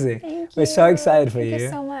looked amazing. Thank We're so excited for you. Thank you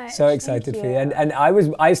so much. So excited for you. And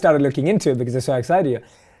I started looking into it because I was so excited for you.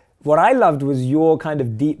 What I loved was your kind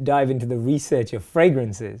of deep dive into the research of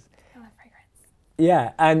fragrances. I love fragrance.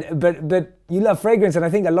 Yeah, but you love fragrance, and I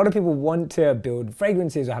think a lot of people want to build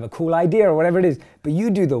fragrances or have a cool idea or whatever it is, but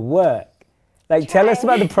you do the work. Like, tell us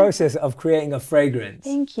about the process of creating a fragrance.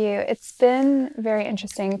 Thank you. It's been very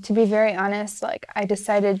interesting. To be very honest, like I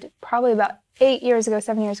decided probably about 7 years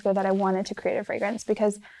ago that I wanted to create a fragrance,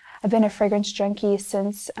 because I've been a fragrance junkie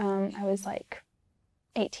since I was like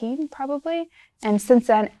 18 probably. And since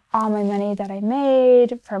then, all my money that I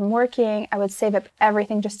made from working, I would save up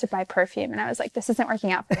everything just to buy perfume. And I was like, this isn't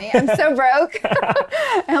working out for me. I'm so broke.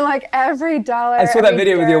 And like every dollar. I saw that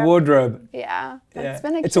video with your wardrobe. Yeah. Yeah. It's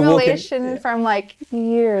been an accumulation from like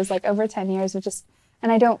years, like over 10 years of just,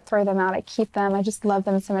 and I don't throw them out. I keep them. I just love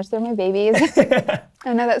them so much. They're my babies.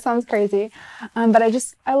 I know that sounds crazy. But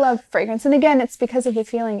I love fragrance. And again, it's because of the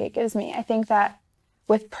feeling it gives me. I think that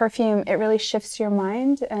with perfume, it really shifts your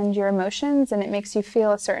mind and your emotions, and it makes you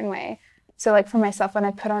feel a certain way. So like for myself, when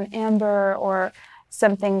I put on amber or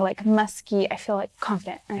something like musky, I feel like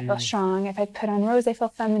confident and I feel strong. If I put on rose, I feel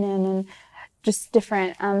feminine and just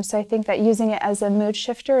different. So I think that using it as a mood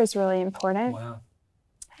shifter is really important. Wow.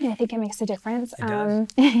 And I think it makes a difference. It does.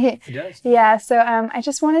 It does. Yeah, so I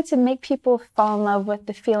just wanted to make people fall in love with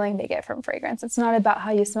the feeling they get from fragrance. It's not about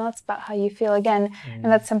how you smell, it's about how you feel again. And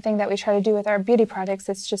that's something that we try to do with our beauty products.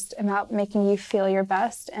 It's just about making you feel your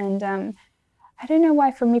best. And I don't know why,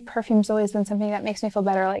 for me, perfume's always been something that makes me feel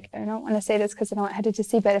better. Like, I don't want to say this because I don't want Huda to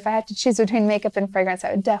see, but if I had to choose between makeup and fragrance, I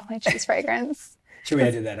would definitely choose fragrance. Should we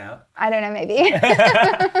edit that out? I don't know, maybe.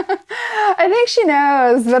 I think she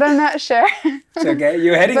knows, but I'm not sure. It's okay.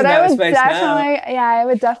 You're heading but in that space now. Yeah, I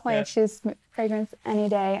would definitely choose fragrance any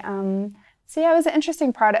day. So yeah, it was an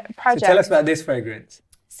interesting project. So tell us about this fragrance.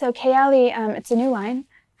 So Kayali, it's a new line,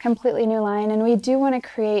 completely new line, and we do want to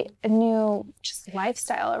create a new just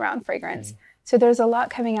lifestyle around fragrance. So there's a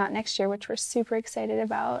lot coming out next year, which we're super excited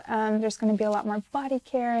about. There's going to be a lot more body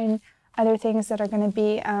care and other things that are going to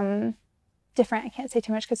be different. I can't say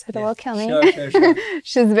too much because Huda will kill me. Sure.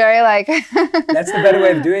 She's very like... That's the better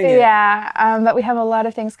way of doing it. Yeah, but we have a lot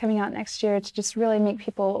of things coming out next year to just really make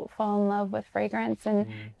people fall in love with fragrance and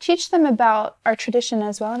teach them about our tradition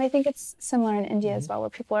as well. And I think it's similar in India as well, where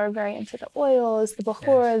people are very into the oils, the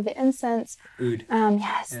bahur, the incense. Oud.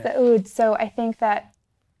 The oud. So I think that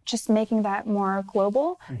just making that more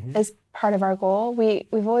global is part of our goal.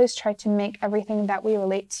 We've always tried to make everything that we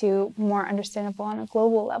relate to more understandable on a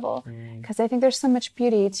global level, because I think there's so much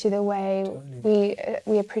beauty to the way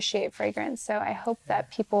we appreciate fragrance. So I hope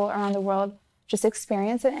that people around the world just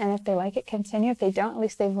experience it, and if they like it, continue. If they don't, at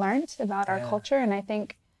least they've learned about our culture, and I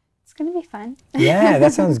think it's going to be fun. Yeah,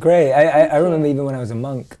 that sounds great. I remember even when I was a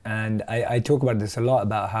monk, and I talk about this a lot,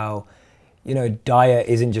 about how, you know, diet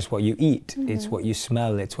isn't just what you eat, it's what you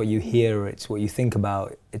smell, it's what you hear, it's what you think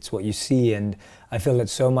about, it's what you see. And I feel that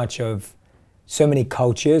so many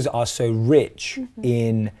cultures are so rich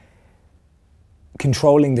in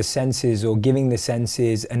controlling the senses or giving the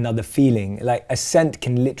senses another feeling. Like a scent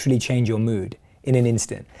can literally change your mood in an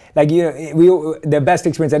instant. Like, you know, the best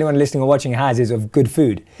experience anyone listening or watching has is of good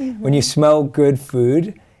food. When you smell good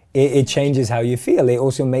food, it changes how you feel. It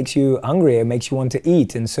also makes you hungry. It makes you want to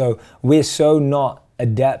eat. And so we're so not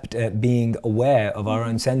adept at being aware of our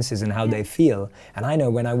own senses and how they feel. And I know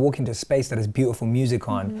when I walk into a space that has beautiful music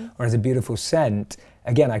on or has a beautiful scent,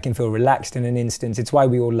 again, I can feel relaxed in an instant. It's why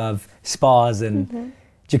we all love spas and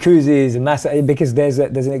jacuzzis and massage, because there's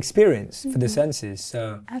an experience for the senses.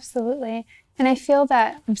 So absolutely. And I feel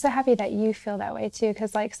that, I'm so happy that you feel that way too,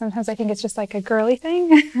 because like sometimes I think it's just like a girly thing.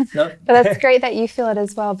 No. But that's great that you feel it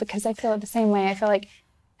as well, because I feel it the same way. I feel like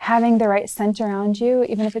having the right scent around you,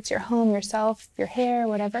 even if it's your home, yourself, your hair,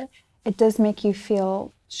 whatever, it does make you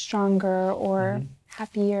feel stronger or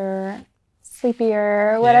happier,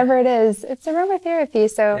 sleepier, whatever it is. It's aromatherapy,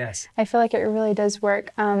 so I feel like it really does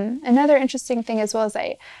work. Another interesting thing as well is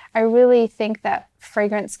I really think that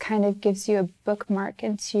fragrance kind of gives you a bookmark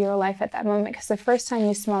into your life at that moment, because the first time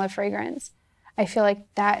you smell a fragrance, I feel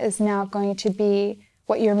like that is now going to be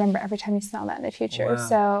what you remember every time you smell that in the future. Wow.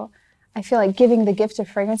 So I feel like giving the gift of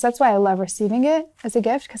fragrance, that's why I love receiving it as a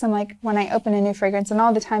gift, because I'm like, when I open a new fragrance and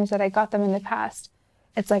all the times that I got them in the past,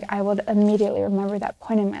 it's like I would immediately remember that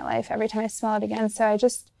point in my life every time I smell it again. So I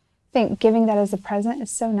just think giving that as a present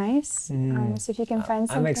is so nice. So if you can find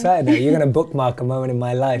something. I'm excited now. You're going to bookmark a moment in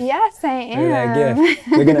my life. Yes, I am. With that gift.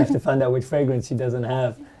 We're going to have to find out which fragrance she doesn't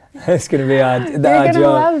have. It's going to be our job. You're going to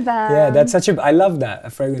love them. Yeah, that's I love that. A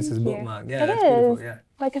fragrance is bookmark. Yeah, that's beautiful. Yeah.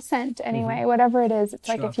 Like a scent anyway, whatever it is. It's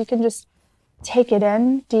like if you can just take it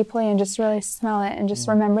in deeply and just really smell it and just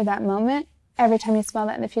remember that moment, every time you smell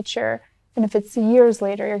that in the future, and if it's years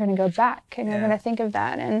later, you're going to go back and you're going to think of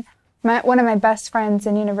that. And one of my best friends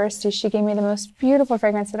in university, she gave me the most beautiful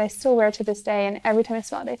fragrance that I still wear to this day. And every time I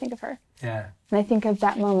smell it, I think of her. Yeah. And I think of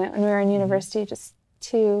that moment when we were in university, just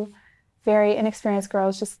two very inexperienced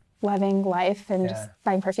girls just loving life and just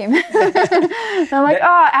buying perfume. And I'm like,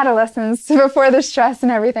 adolescence before the stress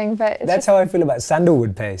and everything. But that's how I feel about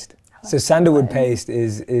sandalwood paste. So sandalwood paste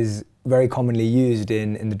is very commonly used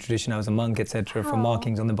in the tradition. I was a monk, etc., for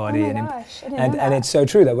markings on the body. Oh my gosh, I didn't know that. And it's so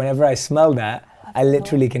true that whenever I smell that, I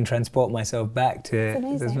literally can transport myself back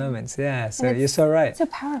to those moments. Yeah, so you're so right. It's so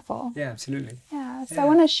powerful. Yeah, absolutely. Yeah, so I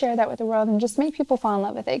want to share that with the world and just make people fall in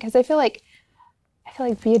love with it, because I feel like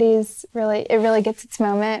beauty's really gets its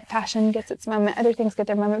moment. Fashion gets its moment. Other things get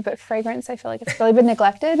their moment, but fragrance, I feel like it's really been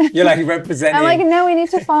neglected. You're like representing. I'm like, no, we need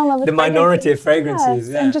to fall in love with the minority of fragrances.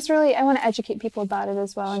 Yes. And just really, I want to educate people about it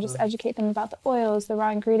as well, and just educate them about the oils, the raw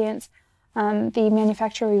ingredients. The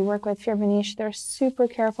manufacturer we work with, Firmenich, they're super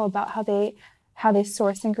careful about how they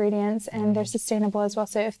source ingredients, and they're sustainable as well.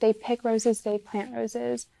 So if they pick roses, they plant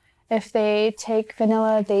roses. If they take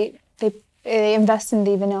vanilla, they invest in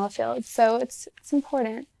the vanilla fields. So it's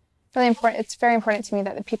important, really important. It's very important to me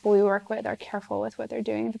that the people we work with are careful with what they're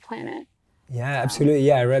doing to the planet. Yeah, absolutely.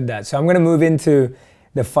 Yeah, I read that. So I'm going to move into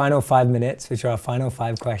the final 5 minutes, which are our final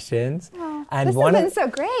 5 questions. Oh, and this has been so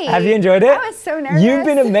great. Have you enjoyed it? I was so nervous. You've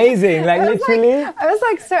been amazing, like literally.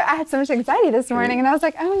 I had so much anxiety this morning, and I was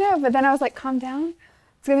like, oh no, but then I was like, calm down.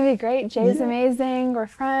 It's going to be great. Jay's amazing. We're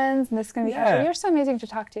friends, and this is going to be special. You're so amazing to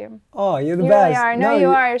talk to. Oh, you're the you best. Really are. No, you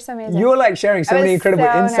are. You're so amazing. You're like sharing so many incredible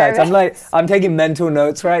insights. Nervous. I'm taking mental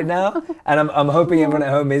notes right now, and I'm hoping everyone at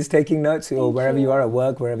home is taking notes, or wherever you are at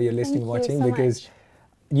work, wherever you're listening, watching, because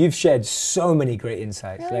you've shared so many great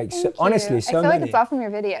insights. Really? Like honestly, so many. I feel like it's all from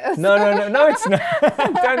your videos. No, it's not.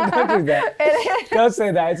 don't do that. Don't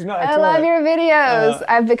say that. It's not at all. I love your videos.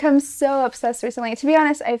 I've become so obsessed recently. To be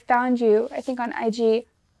honest, I found you, I think, on IG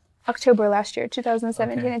October last year,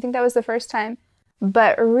 2017. Okay. I think that was the first time.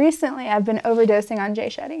 But recently, I've been overdosing on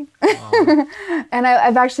Shetty. And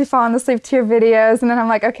I've actually fallen asleep to your videos. And then I'm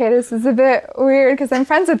like, okay, this is a bit weird because I'm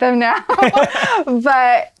friends with them now.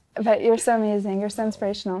 But you're so amazing. You're so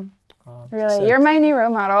inspirational. Oh, really. So you're my new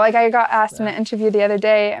role model. Like, I got asked in an interview the other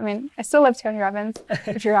day. I mean, I still love Tony Robbins,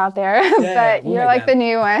 if you're out there. But you're like the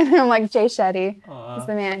new one. I'm like, Shetty is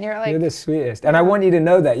the man. You're the sweetest. And I want you to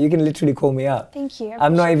know that. You can literally call me up. Thank you.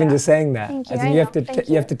 I'm not even just saying that. Thank you. As in, you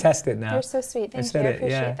have to test it now. You're so sweet. Thank you. I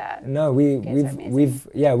appreciate that. No,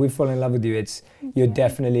 we've fallen in love with you. You're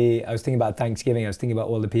definitely, I was thinking about Thanksgiving. I was thinking about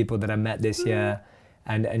all the people that I met this year.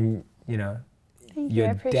 And you know,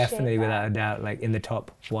 you're definitely without a doubt like in the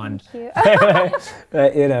top 1. Thank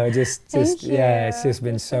you. You know, it's just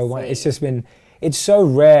been so it's so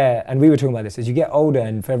rare. And we were talking about this, as you get older,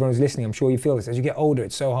 and for everyone who's listening, I'm sure you feel this, as you get older,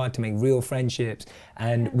 it's so hard to make real friendships,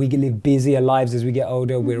 and we can live busier lives as we get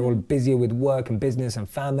older. We're all busier with work and business and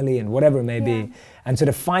family and whatever it may be. And so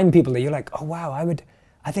to find people that you're like, oh wow,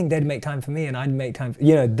 I think they'd make time for me and I'd make time for,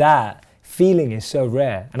 you know, that feeling is so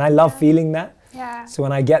rare. And I love feeling that. Yeah. So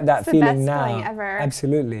when I get that feeling now, feeling ever.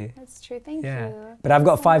 Absolutely. That's true. Thank you. But I've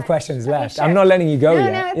got 5 questions left. I'm not letting you go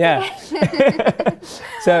yet. Okay.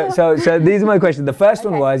 So these are my questions. The first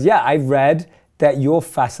one was, I've read that you're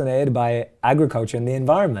fascinated by agriculture and the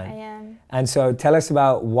environment. I am. And so tell us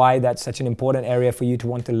about why that's such an important area for you to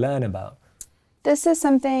want to learn about. This is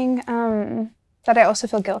something that I also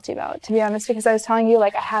feel guilty about, to be honest, because I was telling you,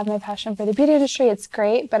 like, I have my passion for the beauty industry. It's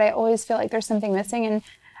great, but I always feel like there's something missing, and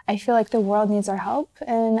I feel like the world needs our help,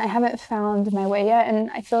 and I haven't found my way yet, and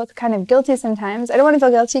I feel kind of guilty sometimes. I don't want to feel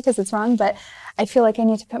guilty because it's wrong, but I feel like I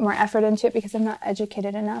need to put more effort into it because I'm not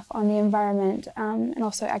educated enough on the environment and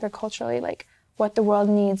also agriculturally, like what the world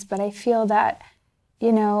needs. But I feel that,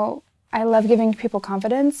 you know, I love giving people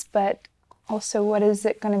confidence, but also what is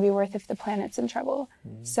it going to be worth if the planet's in trouble?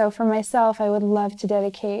 So for myself, I would love to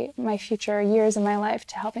dedicate my future years of my life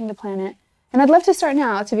to helping the planet. And I'd love to start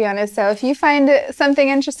now, to be honest. So if you find something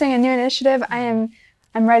interesting, a new initiative, I'm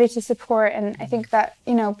ready to support. And I think that,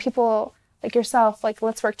 you know, people like yourself, like,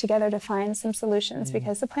 let's work together to find some solutions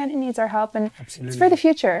because the planet needs our help, and it's for the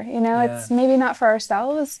future. You know, it's maybe not for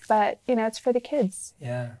ourselves, but, you know, it's for the kids.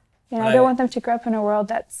 Yeah. You know, I don't want them to grow up in a world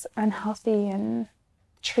that's unhealthy and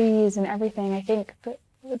trees and everything. I think the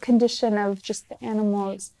condition of just the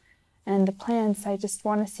animals and the plants, I just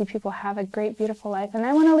want to see people have a great, beautiful life. And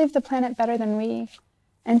I want to leave the planet better than we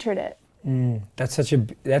entered it. That's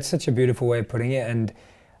such a beautiful way of putting it. And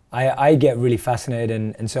I get really fascinated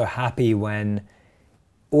and so happy when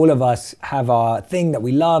all of us have our thing that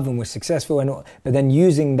we love and we're successful, but then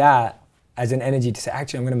using that as an energy to say,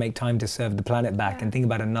 actually, I'm going to make time to serve the planet back and think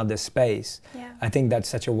about another space. I think that's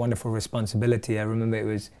such a wonderful responsibility. I remember it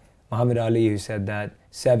was Muhammad Ali who said that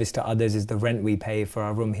service to others is the rent we pay for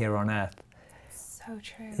our room here on earth. So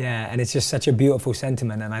true. Yeah, and it's just such a beautiful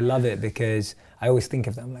sentiment, and I love it because I always think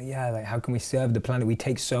of them like, like, how can we serve the planet? We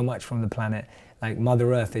take so much from the planet. Like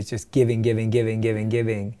Mother Earth is just giving,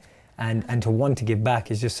 and to want to give back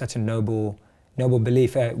is just such a noble noble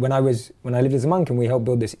belief. When I lived as a monk, and we helped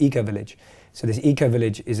build this eco-village. So this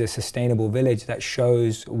eco-village is a sustainable village that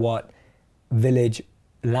shows what village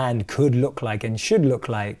land could look like and should look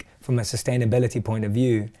like from a sustainability point of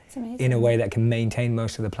view, in a way that can maintain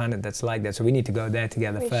most of the planet that's like that. So we need to go there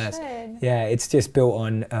together first. Yeah, it's just built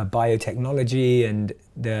on biotechnology and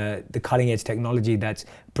the cutting edge technology that's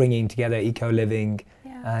bringing together eco-living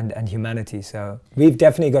and humanity. So we've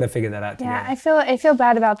definitely got to figure that out together. Yeah, I feel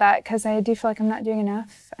bad about that because I do feel like I'm not doing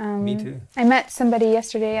enough. Me too. I met somebody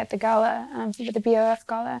yesterday at the gala, the BOF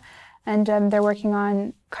gala, and they're working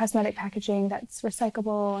on cosmetic packaging that's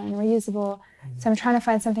recyclable and reusable. So I'm trying to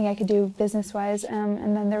find something I could do business-wise.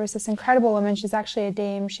 And then there was this incredible woman. She's actually a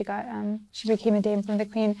dame. She became a dame from the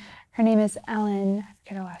Queen. Her name is Ellen. I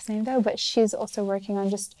forget her last name though, but she's also working on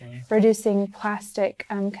just reducing plastic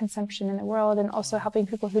consumption in the world, and also helping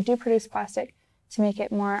people who do produce plastic to make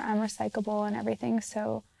it more recyclable and everything.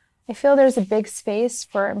 So I feel there's a big space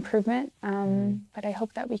for improvement, but I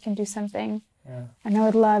hope that we can do something. And I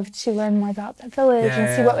would love to learn more about the village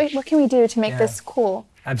and see what can we do to make this cool.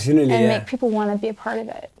 Absolutely, and make people want to be a part of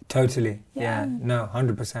it. Totally, no,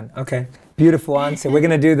 100%. Okay, beautiful answer. We're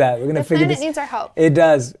going to do that. We're going to figure this. The planet needs our help. It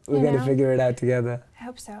does. We're going to figure it out together. I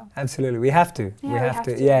hope so. Absolutely, we have to. Yeah, we have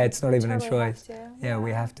to. Yeah, it's not even a choice. Yeah,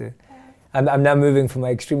 we have to. Yeah. I'm now moving from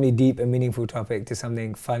an extremely deep and meaningful topic to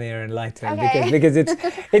something funnier and lighter, Okay. because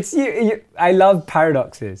it's you. I love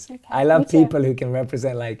paradoxes. Okay, I love me too. people who can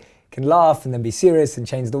represent, can laugh and then be serious and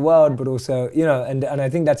change the world, but also, and I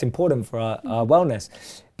think that's important for our wellness.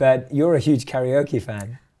 But you're a huge karaoke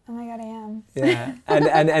fan. Oh my God, I am. Yeah,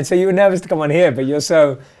 and so you were nervous to come on here, but you're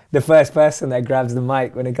so the first person that grabs the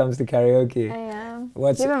mic when it comes to karaoke. I am. Do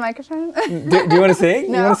What's you have a microphone? do you want to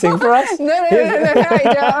sing? No. You want to sing for us? No, I don't.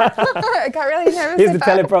 I got really nervous. Here's the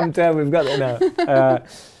teleprompter. We've got no.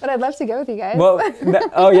 But I'd love to go with you guys. Well,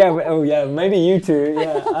 oh yeah, maybe you two.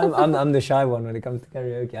 Yeah, I'm the shy one when it comes to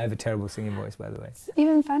karaoke. I have a terrible singing voice, by the way. It's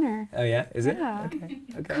even funner. Oh yeah, is it? Yeah.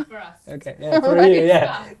 Okay. For us. Okay, yeah, for you,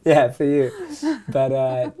 yeah, for you.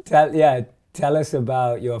 But tell us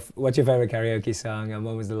about what's your favorite karaoke song, and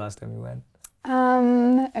when was the last time you went?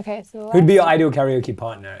 Okay, so Who'd be your ideal karaoke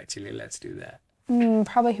partner? Actually, let's do that.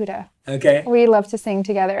 probably Huda. Okay. We love to sing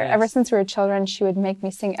together. Yes. Ever since we were children, she would make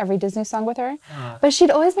me sing every Disney song with her. Ah. But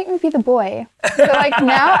she'd always make me be the boy. So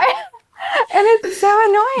now, and it's so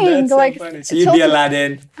annoying. That's so funny. So you'd be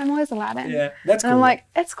Aladdin. I'm always Aladdin. Yeah, that's cool. And I'm like,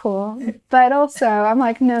 it's cool. But also, I'm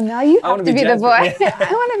like, no, now you have to be the boy. I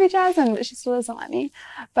want to be Jasmine, but she still doesn't let me.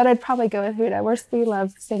 But I'd probably go with Huda. We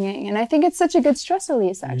love singing. And I think it's such a good stress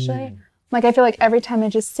release, actually. Like, I feel like every time I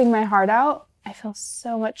just sing my heart out, I feel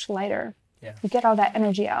so much lighter. Yeah. You get all that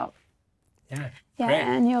energy out. Yeah. Yeah, Great.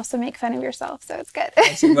 and you also make fun of yourself, so it's good.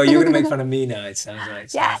 Well, you're going to make fun of me now, it sounds like.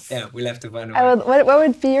 So, Yes. yeah, we'll have to find a way. What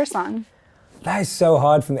would be your song? That is so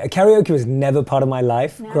hard for me. Karaoke was never part of my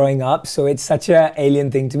life growing up, so it's such an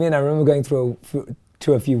alien thing to me. And I remember going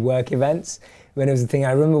to a few work events when it was a thing.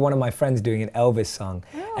 I remember one of my friends doing an Elvis song,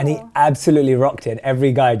 and he absolutely rocked it.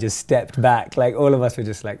 Every guy just stepped back. Like, all of us were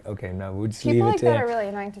just like, okay, no, we'll just leave it People like to that him. are really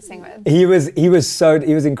annoying to sing with. He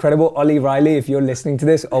was incredible. Ollie Riley, if you're listening to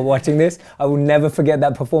this or watching this, I will never forget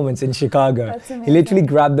that performance in Chicago. That's amazing. He literally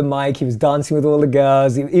grabbed the mic, he was dancing with all the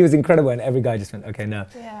girls, he was incredible, and every guy just went, okay, no.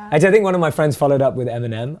 Yeah. Actually, I think one of my friends followed up with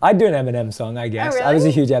Eminem. I'd do an Eminem song, I guess. really? I was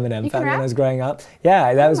a huge Eminem You fan can when I rap? was growing up.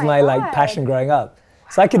 Yeah, that was my my God. passion growing up.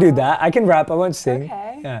 So I could do that. I can rap, I won't sing.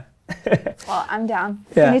 Okay. Yeah. Well, I'm down.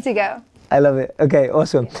 Yeah. You need to go. I love it. Okay,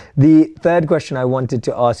 awesome. The third question I wanted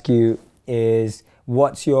to ask you is,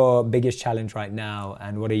 what's your biggest challenge right now,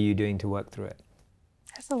 and what are you doing to work through it?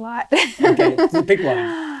 That's a lot. Okay, so pick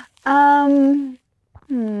one.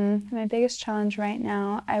 My biggest challenge right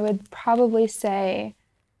now, I would probably say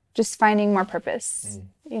just finding more purpose.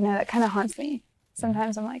 You know, that kind of haunts me.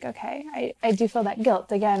 Sometimes I'm like, okay, I do feel that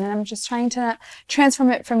guilt again, and I'm just trying to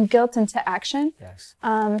transform it from guilt into action. Yes.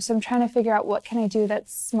 So I'm trying to figure out what can I do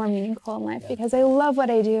that's more meaningful in life, because I love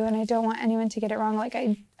what I do and I don't want anyone to get it wrong. Like,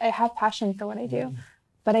 I have passion for what I do,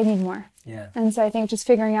 but I need more. Yeah. And so I think just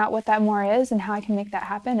figuring out what that more is and how I can make that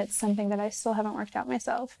happen, it's something that I still haven't worked out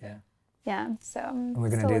myself. Yeah. Yeah, so I'm We're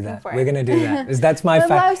gonna still do looking that. for it. We're gonna do that. 'Cause that's my I'd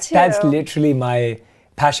love to. That's literally my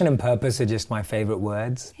passion and purpose are just my favorite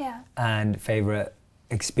words. Yeah. And favorite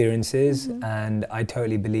experiences. And I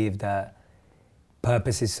totally believe that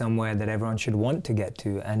purpose is somewhere that everyone should want to get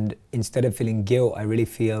to. And instead of feeling guilt, I really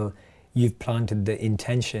feel you've planted the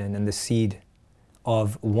intention and the seed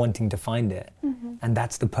of wanting to find it. And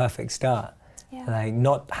that's the perfect start. Yeah. Like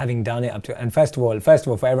not having done it up to, and first of all, for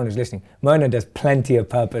everyone who's listening, Mona does plenty of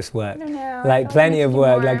purpose work. I don't know. Like plenty of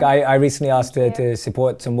work. Like I recently asked her you. to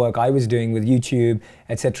support some work I was doing with YouTube,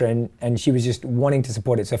 etc. And she was just wanting to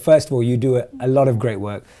support it. So first of all, you do a lot of great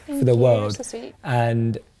work for the world. You're so sweet.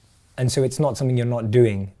 And so it's not something you're not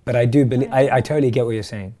doing. But I do believe, I totally get what you're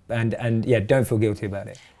saying. And yeah, don't feel guilty about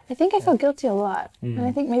it. I think I feel guilty a lot. And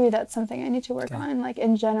I think maybe that's something I need to work on. Like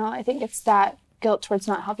in general, I think it's that guilt towards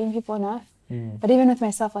not helping people enough. But even with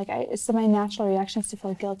myself, like it's my natural reactions to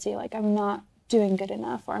feel guilty. Like I'm not doing good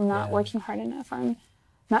enough, or I'm not working hard enough, or I'm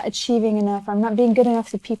not achieving enough, or I'm not being good enough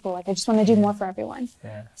to people. Like I just want to do more for everyone.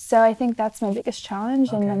 Yeah. So I think that's my biggest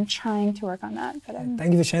challenge, and I'm trying to work on that. But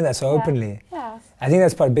thank you for sharing that so openly. Yeah. I think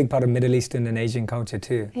that's a big part of Middle Eastern and Asian culture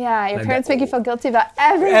too. Yeah, your like parents make you feel guilty about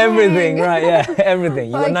everything. Everything, right? Yeah, everything.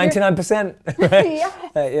 You got Like 99%.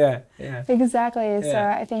 Right? Yeah. Exactly. So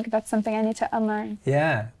I think that's something I need to unlearn.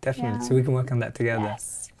 Yeah, definitely. Yeah. So we can work on that together.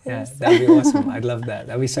 Yes. Yeah, Please. that'd be awesome. I'd love that.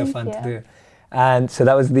 That'd be so Thank fun you. to do. And so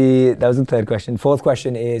that was the third question. Fourth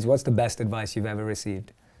question is, what's the best advice you've ever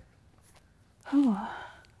received? Oh,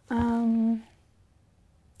 I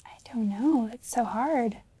don't know. It's so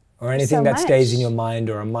hard. Or anything So that stays in much. your mind,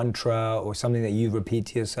 or a mantra, or something that you repeat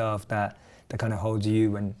to yourself that kind of holds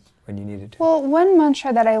you when you need it to. Well, one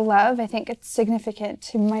mantra that I love, I think it's significant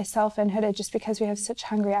to myself and Huda just because we have such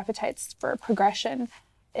hungry appetites for progression,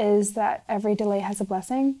 is that every delay has a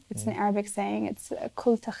blessing. It's an Arabic saying. It's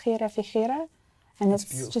kul takhira fi khira. And That's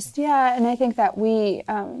it's beautiful. just, and I think that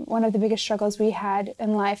one of the biggest struggles we had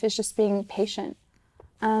in life is just being patient.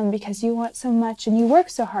 Because you want so much and you work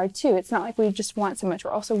so hard too. It's not like we just want so much,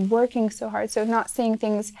 we're also working so hard. So not seeing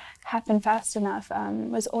things happen fast enough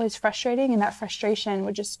was always frustrating, and that frustration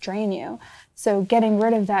would just drain you. So getting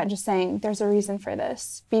rid of that and just saying, there's a reason for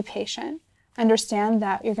this, be patient. Understand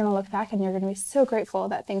that you're gonna look back and you're gonna be so grateful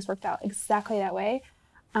that things worked out exactly that way.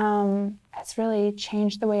 It's really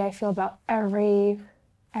changed the way I feel about every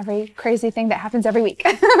crazy thing that happens every week.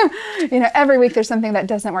 Every week there's something that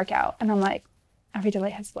doesn't work out. And I'm like, every delay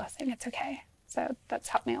has a blessing. It's okay. So that's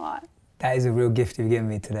helped me a lot. That is a real gift you've given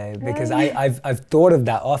me today, because Really? I've thought of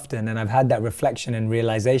that often, and I've had that reflection and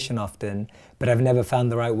realization often, but I've never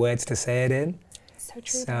found the right words to say it in. So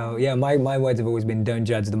true. So yeah, my words have always been, don't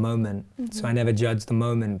judge the moment. So I never judge the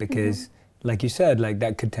moment, because like you said, like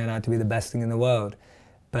that could turn out to be the best thing in the world.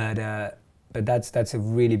 But that's a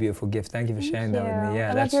really beautiful gift. Thank you for sharing that with me. Yeah, I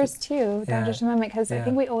love that's yours too. Don't judge the moment, because I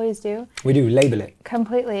think we always do. We do label it.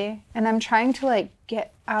 Completely. And I'm trying to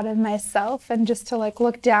get out of myself and just to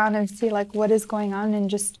look down and see what is going on, and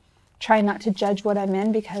just try not to judge what I'm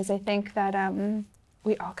in, because I think that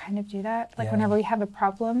we all kind of do that. Whenever we have a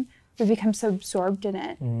problem, we become so absorbed in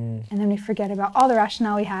it, and then we forget about all the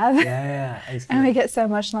rationale we have. Yeah, exactly. And we get so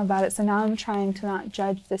emotional about it. So now I'm trying to not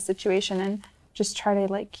judge the situation and just try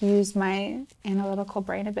to use my analytical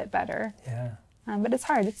brain a bit better. Yeah. But it's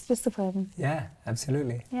hard. It's discipline. Yeah,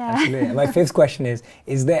 absolutely. Yeah. Absolutely. And my fifth question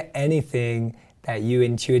is there anything that you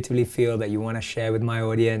intuitively feel that you want to share with my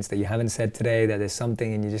audience that you haven't said today, that there's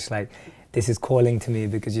something and you're just like, this is calling to me,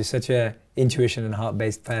 because you're such a intuition and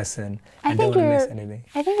heart-based person, and don't want to miss anything?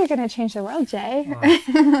 I think you're going to change the world, Jay.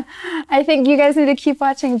 Wow. I think you guys need to keep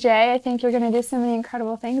watching Jay. I think you're going to do so many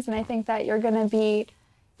incredible things, and I think that you're going to be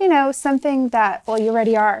something that, well, you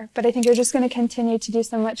already are, but I think you're just going to continue to do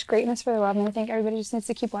so much greatness for the world. And I think everybody just needs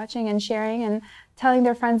to keep watching and sharing and telling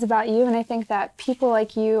their friends about you. And I think that people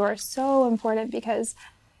like you are so important, because,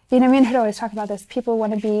 me and Huda always talk about this. People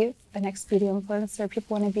want to be the next beauty influencer.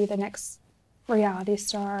 People want to be the next reality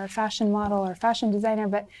star or fashion model or fashion designer,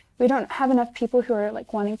 but we don't have enough people who are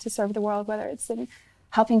wanting to serve the world, whether it's in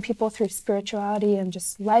helping people through spirituality and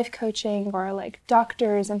just life coaching, or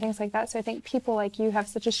doctors and things like that. So I think people like you have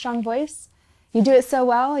such a strong voice. You do it so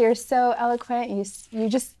well. You're so eloquent.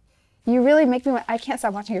 You really make me, I can't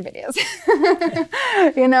stop watching your videos.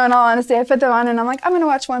 In all honesty, I put them on and I'm like, I'm going to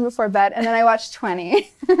watch one before bed, and then I watch 20.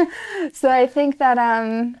 So I think that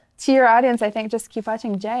to your audience, I think just keep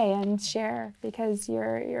watching Jay and share, because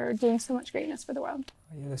you're doing so much greatness for the world.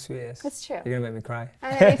 You're the sweetest. That's true. You're gonna make me cry.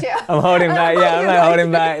 I know, me too. I'm holding back. Yeah, I'm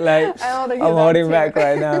holding back. I'm holding back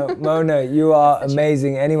right now. Mona, you are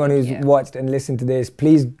amazing. Anyone who's watched and listened to this,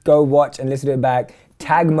 please go watch and listen to it back.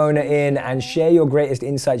 Tag Mona in and share your greatest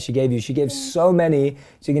insights she gave you. She gave so many,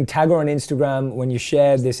 so you can tag her on Instagram when you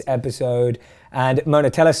share this episode. And Mona,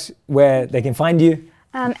 tell us where they can find you.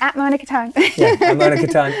 At Mona Kattan. Yeah, at Mona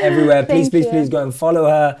Kattan everywhere. Please go and follow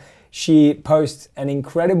her. She posts an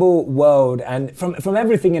incredible world, and from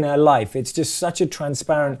everything in her life, it's just such a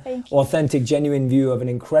transparent, authentic, genuine view of an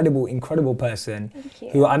incredible person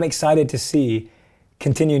who I'm excited to see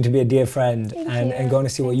continuing to be a dear friend and going to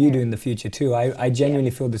see what you Thank do you. in the future too. I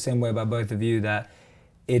genuinely feel the same way about both of you, that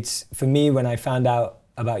it's, for me, when I found out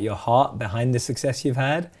about your heart behind the success you've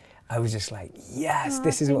had, I was just like, yes,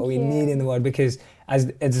 this is what we need in the world. Because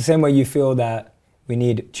as it's the same way you feel that we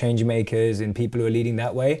need change makers and people who are leading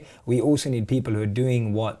that way, we also need people who are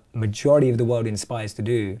doing what majority of the world inspires to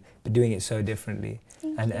do, but doing it so differently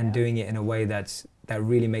and doing it in a way that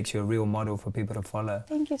really makes you a real model for people to follow.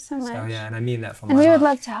 Thank you so much. So yeah, and I mean that from my And we heart. would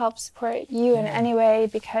love to help support you in any way,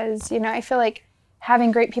 because, you know, I feel like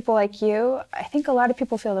having great people like you, I think a lot of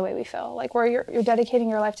people feel the way we feel, like where you're dedicating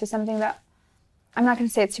your life to something that, I'm not going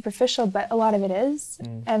to say it's superficial, but a lot of it is.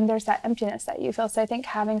 And there's that emptiness that you feel. So I think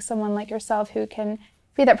having someone like yourself who can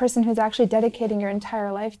be that person who's actually dedicating your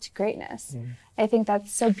entire life to greatness, I think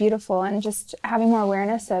that's so beautiful. And just having more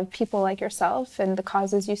awareness of people like yourself and the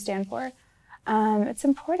causes you stand for, it's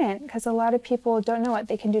important, because a lot of people don't know what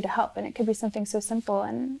they can do to help. And it could be something so simple.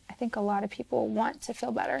 And I think a lot of people want to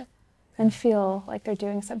feel better and feel like they're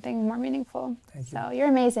doing something more meaningful. Thank you. So you're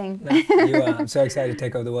amazing. No, you are. I'm so excited to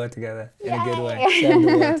take over the world together in a good way. Share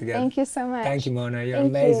the world together. Thank you so much. Thank you, Mona. You're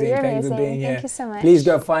Thank you. amazing. You're Thank you for amazing. being here. Thank you so much. Please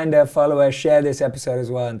go find her, follow her, share this episode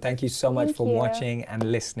as well. And thank you so much Thank for you. watching and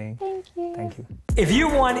listening. Thank you. Thank you. If you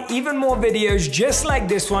want even more videos just like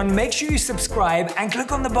this one, make sure you subscribe and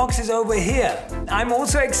click on the boxes over here. I'm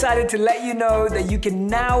also excited to let you know that you can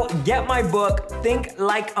now get my book, Think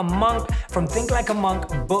Like a Monk, from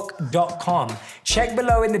thinklikeamonkbook.com. Check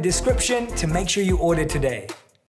below in the description to make sure you order today.